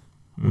impact.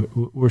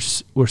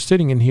 We're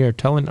sitting in here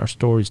telling our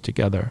stories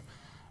together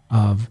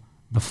of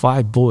the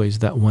 5 boys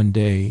that one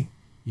day,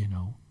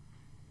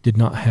 did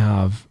not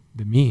have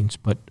the means.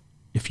 But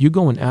if you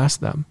go and ask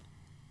them,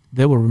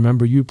 they will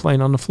remember you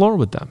playing on the floor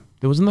with them.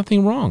 There was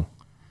nothing wrong.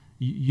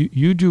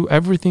 You do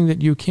everything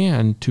that you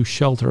can to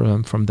shelter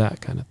them from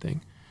that kind of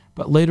thing.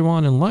 But later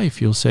on in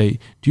life, you'll say,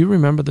 do you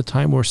remember the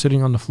time we were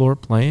sitting on the floor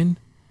playing?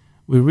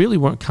 We really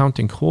weren't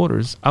counting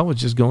quarters. I was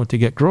just going to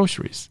get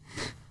groceries.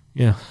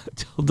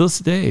 Till this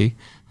day,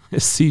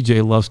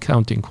 CJ loves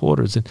counting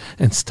quarters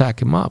and stack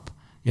them up.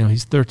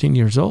 He's 13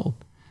 years old.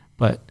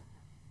 But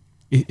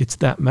it's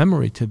that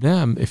memory to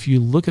them. If you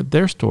look at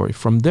their story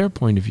from their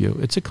point of view,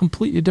 it's a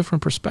completely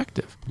different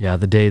perspective. Yeah,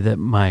 the day that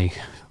my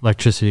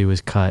electricity was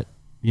cut,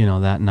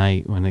 that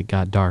night when it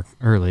got dark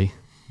early,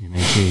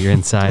 you're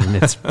inside and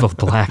it's a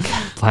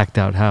blacked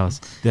out house.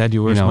 Daddy,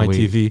 where's my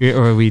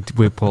TV?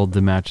 We pulled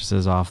the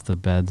mattresses off the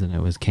beds and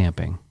it was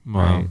camping.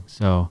 Wow. Right?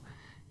 So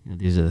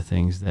these are the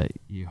things that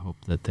you hope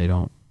that they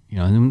don't,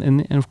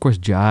 and of course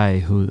Jai,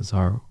 who is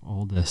our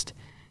oldest,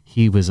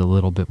 he was a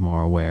little bit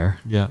more aware.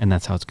 Yeah. And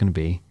that's how it's going to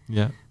be.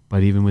 Yeah.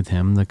 But even with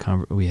him,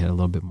 we had a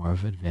little bit more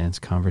of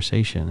advanced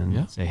conversation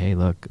and say, hey,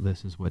 look,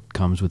 this is what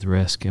comes with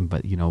risk.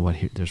 But you know what?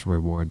 There's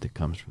reward that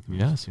comes with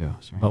risk too.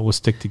 Right? But we'll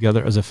stick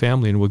together as a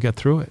family and we'll get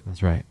through it.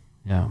 That's right.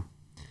 Yeah.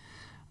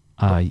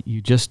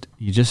 You just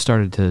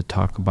started to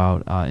talk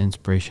about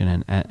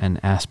inspiration and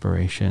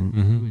aspiration.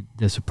 Mm-hmm.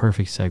 That's a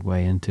perfect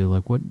segue into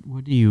like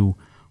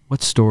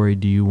what story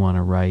do you want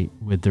to write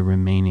with the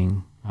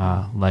remaining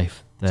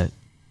life that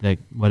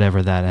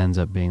whatever that ends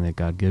up being that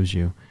God gives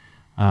you.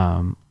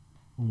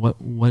 What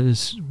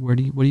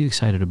are you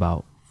excited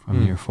about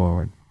from here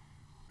forward?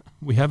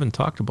 We haven't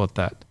talked about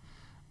that,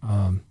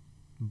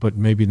 but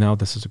maybe now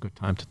this is a good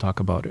time to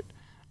talk about it.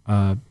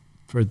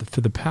 For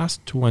the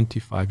past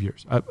 25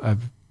 years,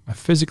 I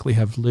physically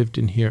have lived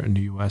in here in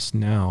the U.S.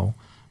 now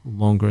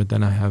longer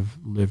than I have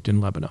lived in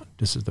Lebanon.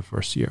 This is the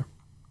first year.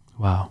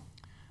 Wow.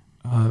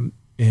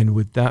 And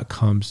with that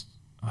comes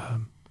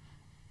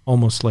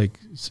almost like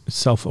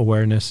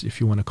self-awareness,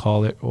 if you want to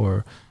call it,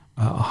 or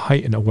a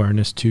heightened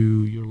awareness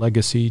to your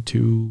legacy,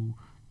 to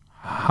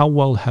how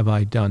well have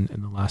I done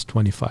in the last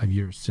 25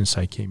 years since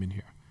I came in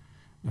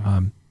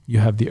here. You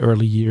have the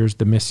early years,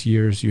 the miss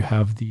years, you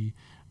have the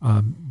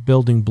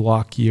building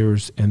block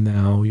years, and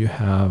now you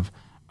have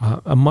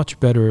a much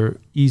better,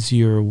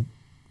 easier,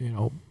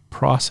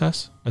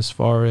 process as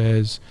far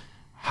as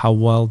how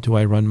well do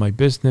I run my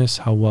business,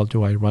 how well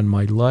do I run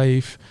my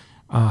life,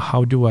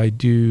 how do I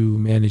do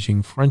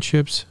managing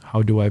friendships,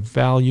 how do I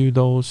value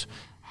those,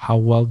 how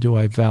well do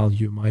I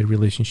value my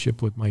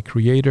relationship with my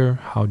Creator,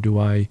 how do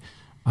I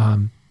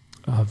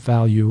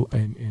value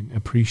and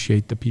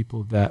appreciate the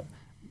people that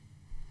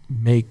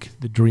make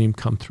the dream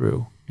come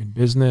through in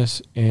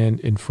business and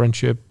in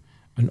friendship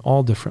on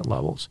all different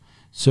levels.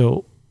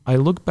 So I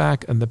look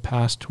back in the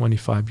past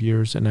 25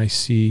 years and I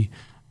see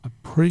a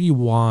pretty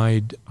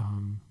wide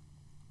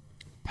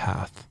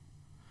path.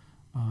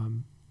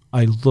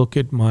 I look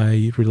at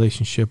my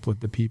relationship with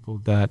the people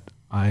that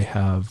I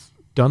have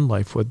done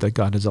life with, that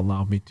God has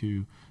allowed me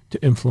to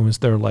influence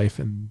their life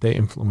and they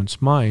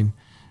influence mine.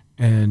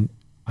 And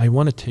I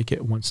want to take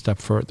it one step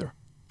further.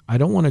 I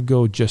don't want to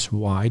go just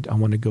wide. I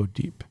want to go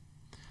deep.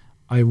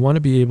 I want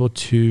to be able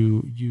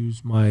to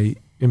use my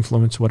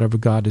influence, whatever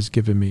God has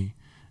given me,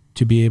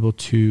 to be able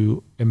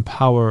to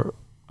empower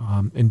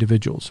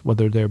individuals,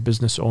 whether they're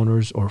business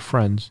owners or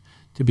friends,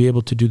 to be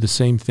able to do the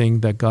same thing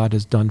that God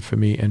has done for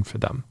me and for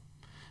them.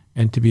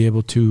 And to be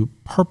able to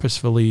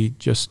purposefully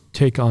just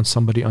take on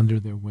somebody under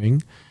their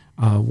wing,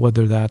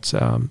 whether that's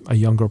a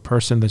younger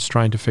person that's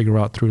trying to figure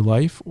out through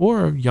life,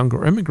 or a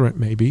younger immigrant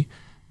maybe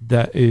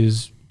that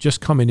is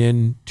just coming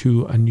in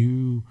to a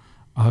new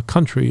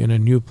country and a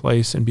new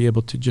place, and be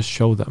able to just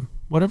show them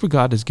whatever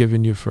God has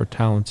given you for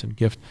talents and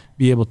gift,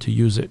 be able to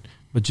use it,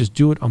 but just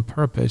do it on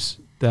purpose,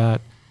 that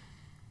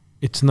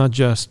it's not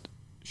just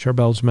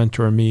Charbel's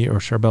mentoring me or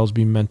Charbel's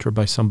being mentored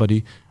by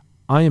somebody.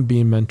 I am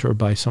being mentored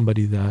by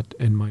somebody that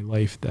in my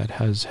life that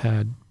has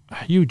had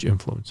a huge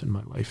influence in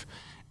my life,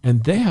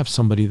 and they have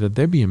somebody that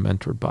they're being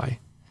mentored by.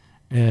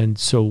 And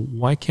so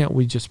why can't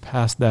we just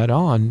pass that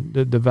on,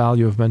 the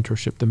value of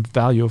mentorship, the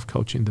value of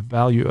coaching, the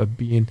value of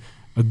being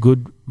a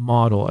good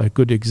model, a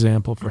good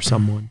example for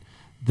someone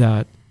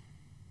that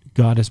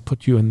God has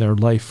put you in their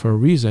life for a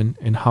reason,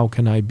 and how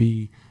can I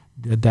be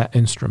that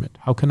instrument?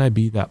 How can I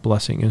be that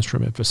blessing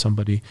instrument for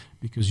somebody?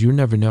 Because you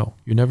never know.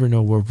 You never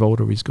know where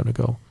Votary is going to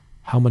go,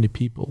 how many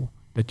people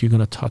that you're going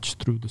to touch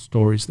through the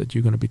stories that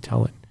you're going to be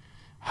telling,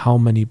 how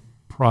many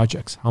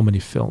projects, how many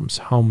films,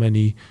 how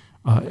many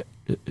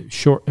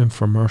short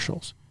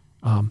infomercials.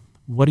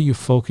 What are you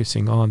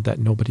focusing on that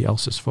nobody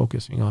else is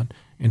focusing on?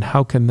 And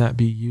how can that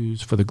be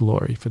used for the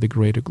glory, for the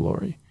greater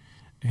glory?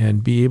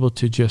 And be able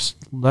to just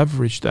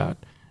leverage that.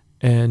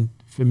 And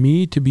for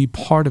me to be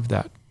part of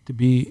that, to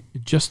be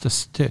just a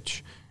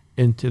stitch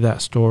into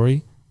that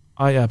story,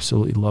 I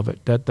absolutely love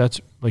it.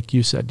 That's like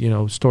you said,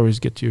 stories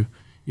get you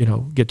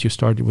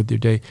started with your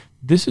day.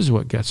 This is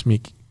what gets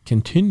me,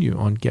 continue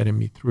on getting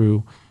me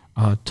through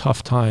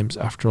tough times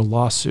after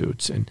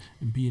lawsuits and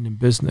being in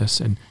business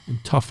and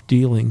tough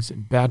dealings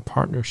and bad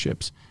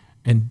partnerships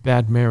and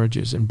bad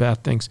marriages and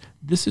bad things.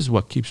 This is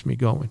what keeps me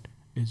going,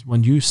 is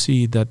when you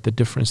see that the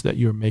difference that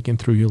you're making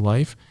through your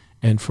life,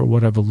 and for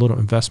whatever little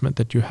investment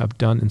that you have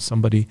done in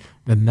somebody,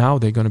 then now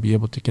they're going to be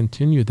able to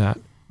continue that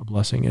a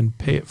blessing and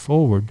pay it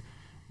forward.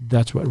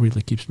 That's what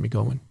really keeps me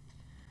going.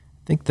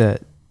 I think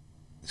that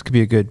this could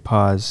be a good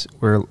pause.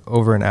 We're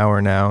over an hour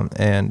now,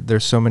 and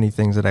there's so many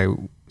things that I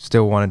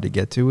still wanted to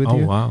get to with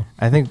you. Oh, wow.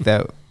 I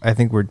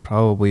think we're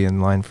probably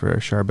in line for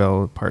a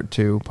Charbel Part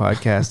 2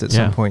 podcast at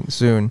some point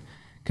soon,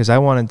 because I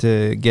wanted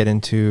to get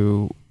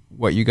into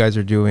what you guys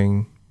are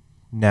doing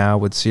now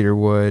with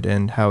Cedarwood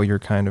and how you're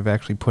kind of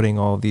actually putting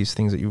all of these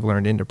things that you've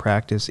learned into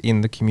practice in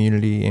the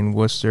community in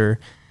Worcester,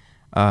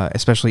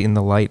 especially in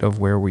the light of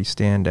where we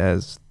stand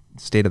as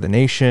state of the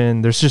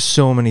nation. There's just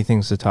so many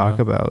things to talk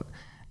about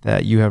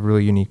that you have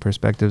really unique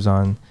perspectives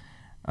on.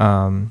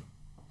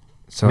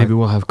 So maybe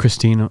we'll have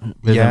Christina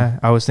with him.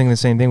 I was thinking the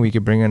same thing. We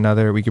could bring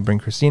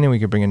Christina, we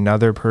could bring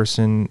another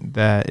person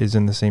that is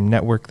in the same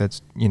network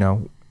that's,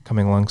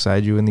 coming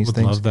alongside you in these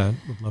things.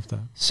 Would love that.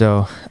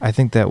 So I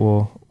think that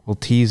we'll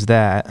tease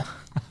that.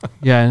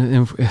 Yeah,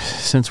 and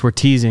since we're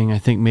teasing, I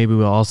think maybe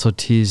we'll also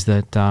tease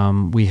that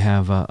we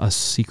have a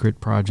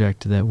secret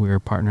project that we're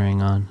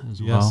partnering on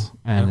as well,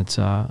 and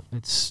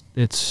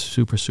it's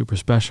super, super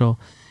special.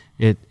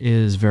 It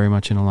is very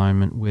much in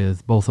alignment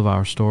with both of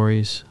our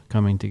stories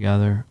coming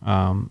together,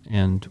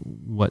 and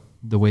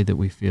the way that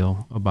we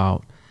feel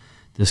about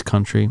this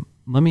country.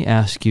 Let me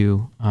ask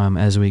you,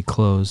 as we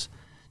close,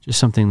 just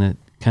something that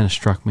kind of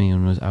struck me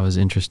and I was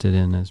interested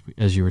in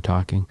as you were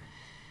talking.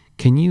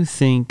 Can you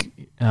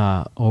think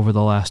over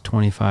the last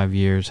 25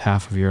 years,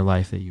 half of your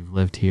life that you've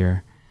lived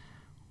here,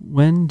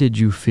 when did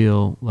you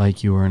feel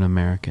like you were an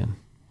American?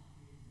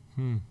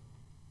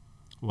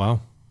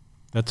 Wow,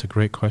 that's a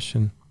great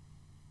question.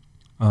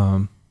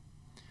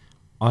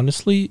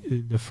 Honestly,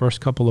 the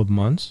first couple of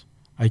months,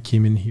 I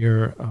came in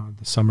here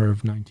the summer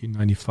of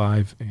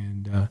 1995,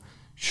 and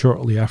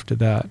shortly after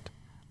that,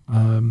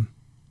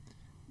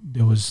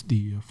 there was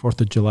the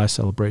 4th of July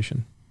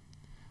celebration.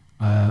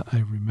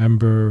 I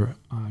remember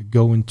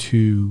going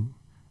to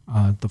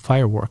the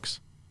fireworks.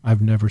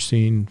 I've never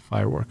seen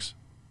fireworks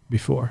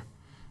before.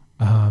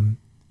 And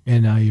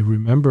I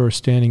remember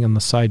standing on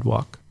the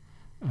sidewalk,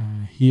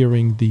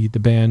 hearing the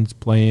bands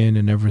playing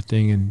and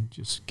everything, and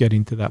just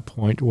getting to that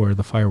point where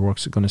the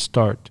fireworks are going to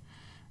start.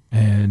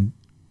 And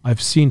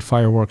I've seen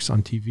fireworks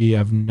on TV.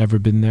 I've never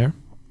been there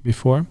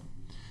before.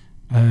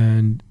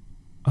 And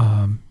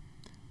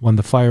when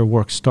the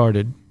fireworks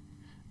started,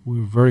 we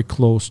were very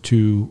close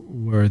to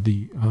where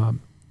the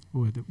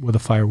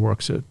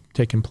fireworks are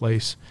taking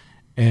place,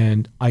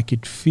 and I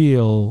could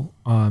feel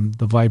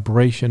the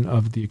vibration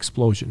of the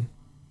explosion.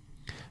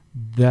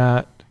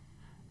 That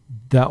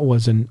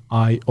was an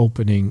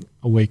eye-opening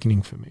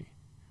awakening for me,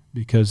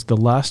 because the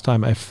last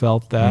time I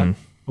felt that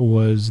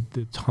was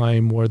the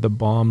time where the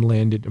bomb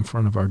landed in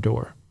front of our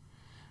door.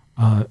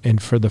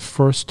 And for the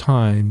first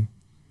time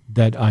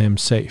that I am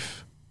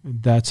safe.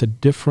 That's a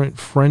different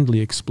friendly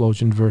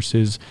explosion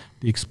versus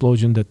the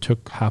explosion that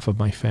took half of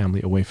my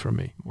family away from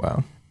me.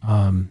 Wow.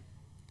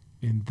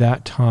 In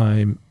that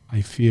time,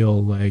 I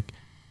feel like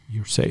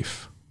you're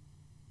safe.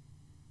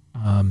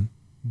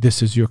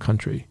 This is your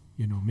country.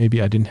 You know,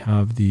 maybe I didn't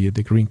have the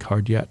green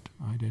card yet.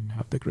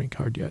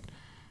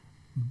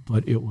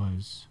 But it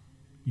was,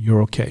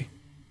 you're okay.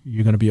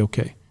 You're going to be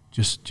okay.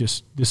 Just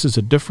this is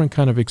a different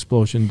kind of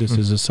explosion. This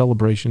is a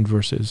celebration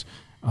versus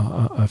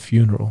a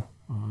funeral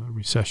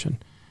recession.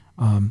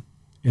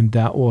 And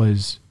that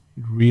was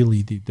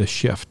really the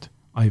shift.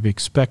 I've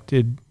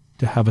expected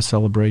to have a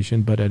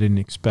celebration, but I didn't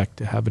expect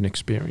to have an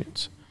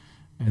experience.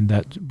 And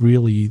that's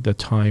really the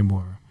time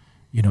where,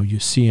 you know, you're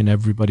seeing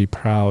everybody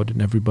proud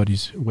and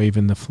everybody's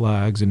waving the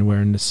flags and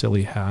wearing the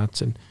silly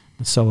hats and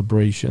the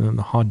celebration and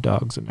the hot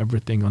dogs and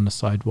everything on the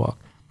sidewalk.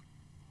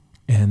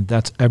 And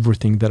that's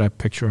everything that I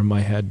picture in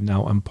my head.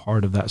 Now I'm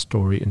part of that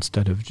story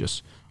instead of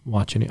just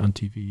watching it on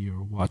TV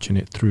or watching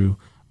it through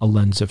a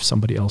lens of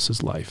somebody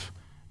else's life.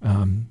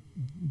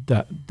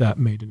 That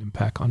made an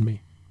impact on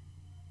me.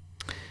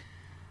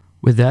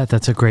 With that,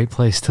 that's a great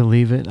place to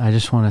leave it. I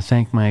just want to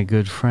thank my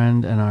good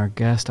friend and our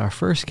guest, our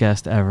first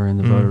guest ever in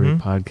the Votary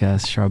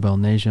podcast, Charbel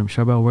Najem.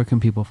 Charbel, where can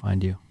people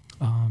find you?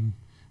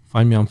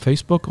 Find me on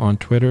Facebook, on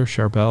Twitter,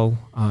 Charbel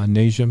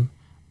Najem.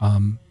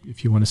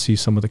 If you want to see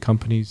some of the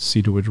companies,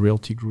 Cedarwood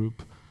Realty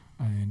Group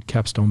and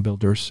Capstone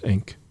Builders,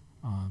 Inc.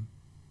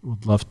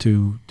 Would love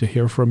to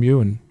hear from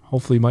you, and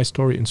hopefully my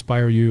story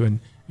inspire you and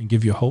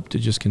give you hope to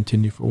just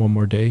continue for one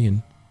more day.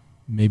 And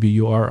maybe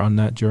you are on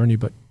that journey,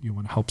 but you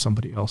want to help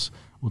somebody else.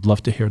 Would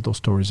love to hear those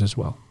stories as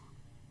well.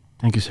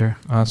 Thank you, sir.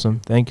 Awesome.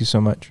 Thank you so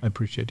much. I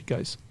appreciate it,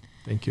 guys.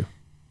 Thank you.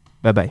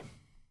 Bye-bye.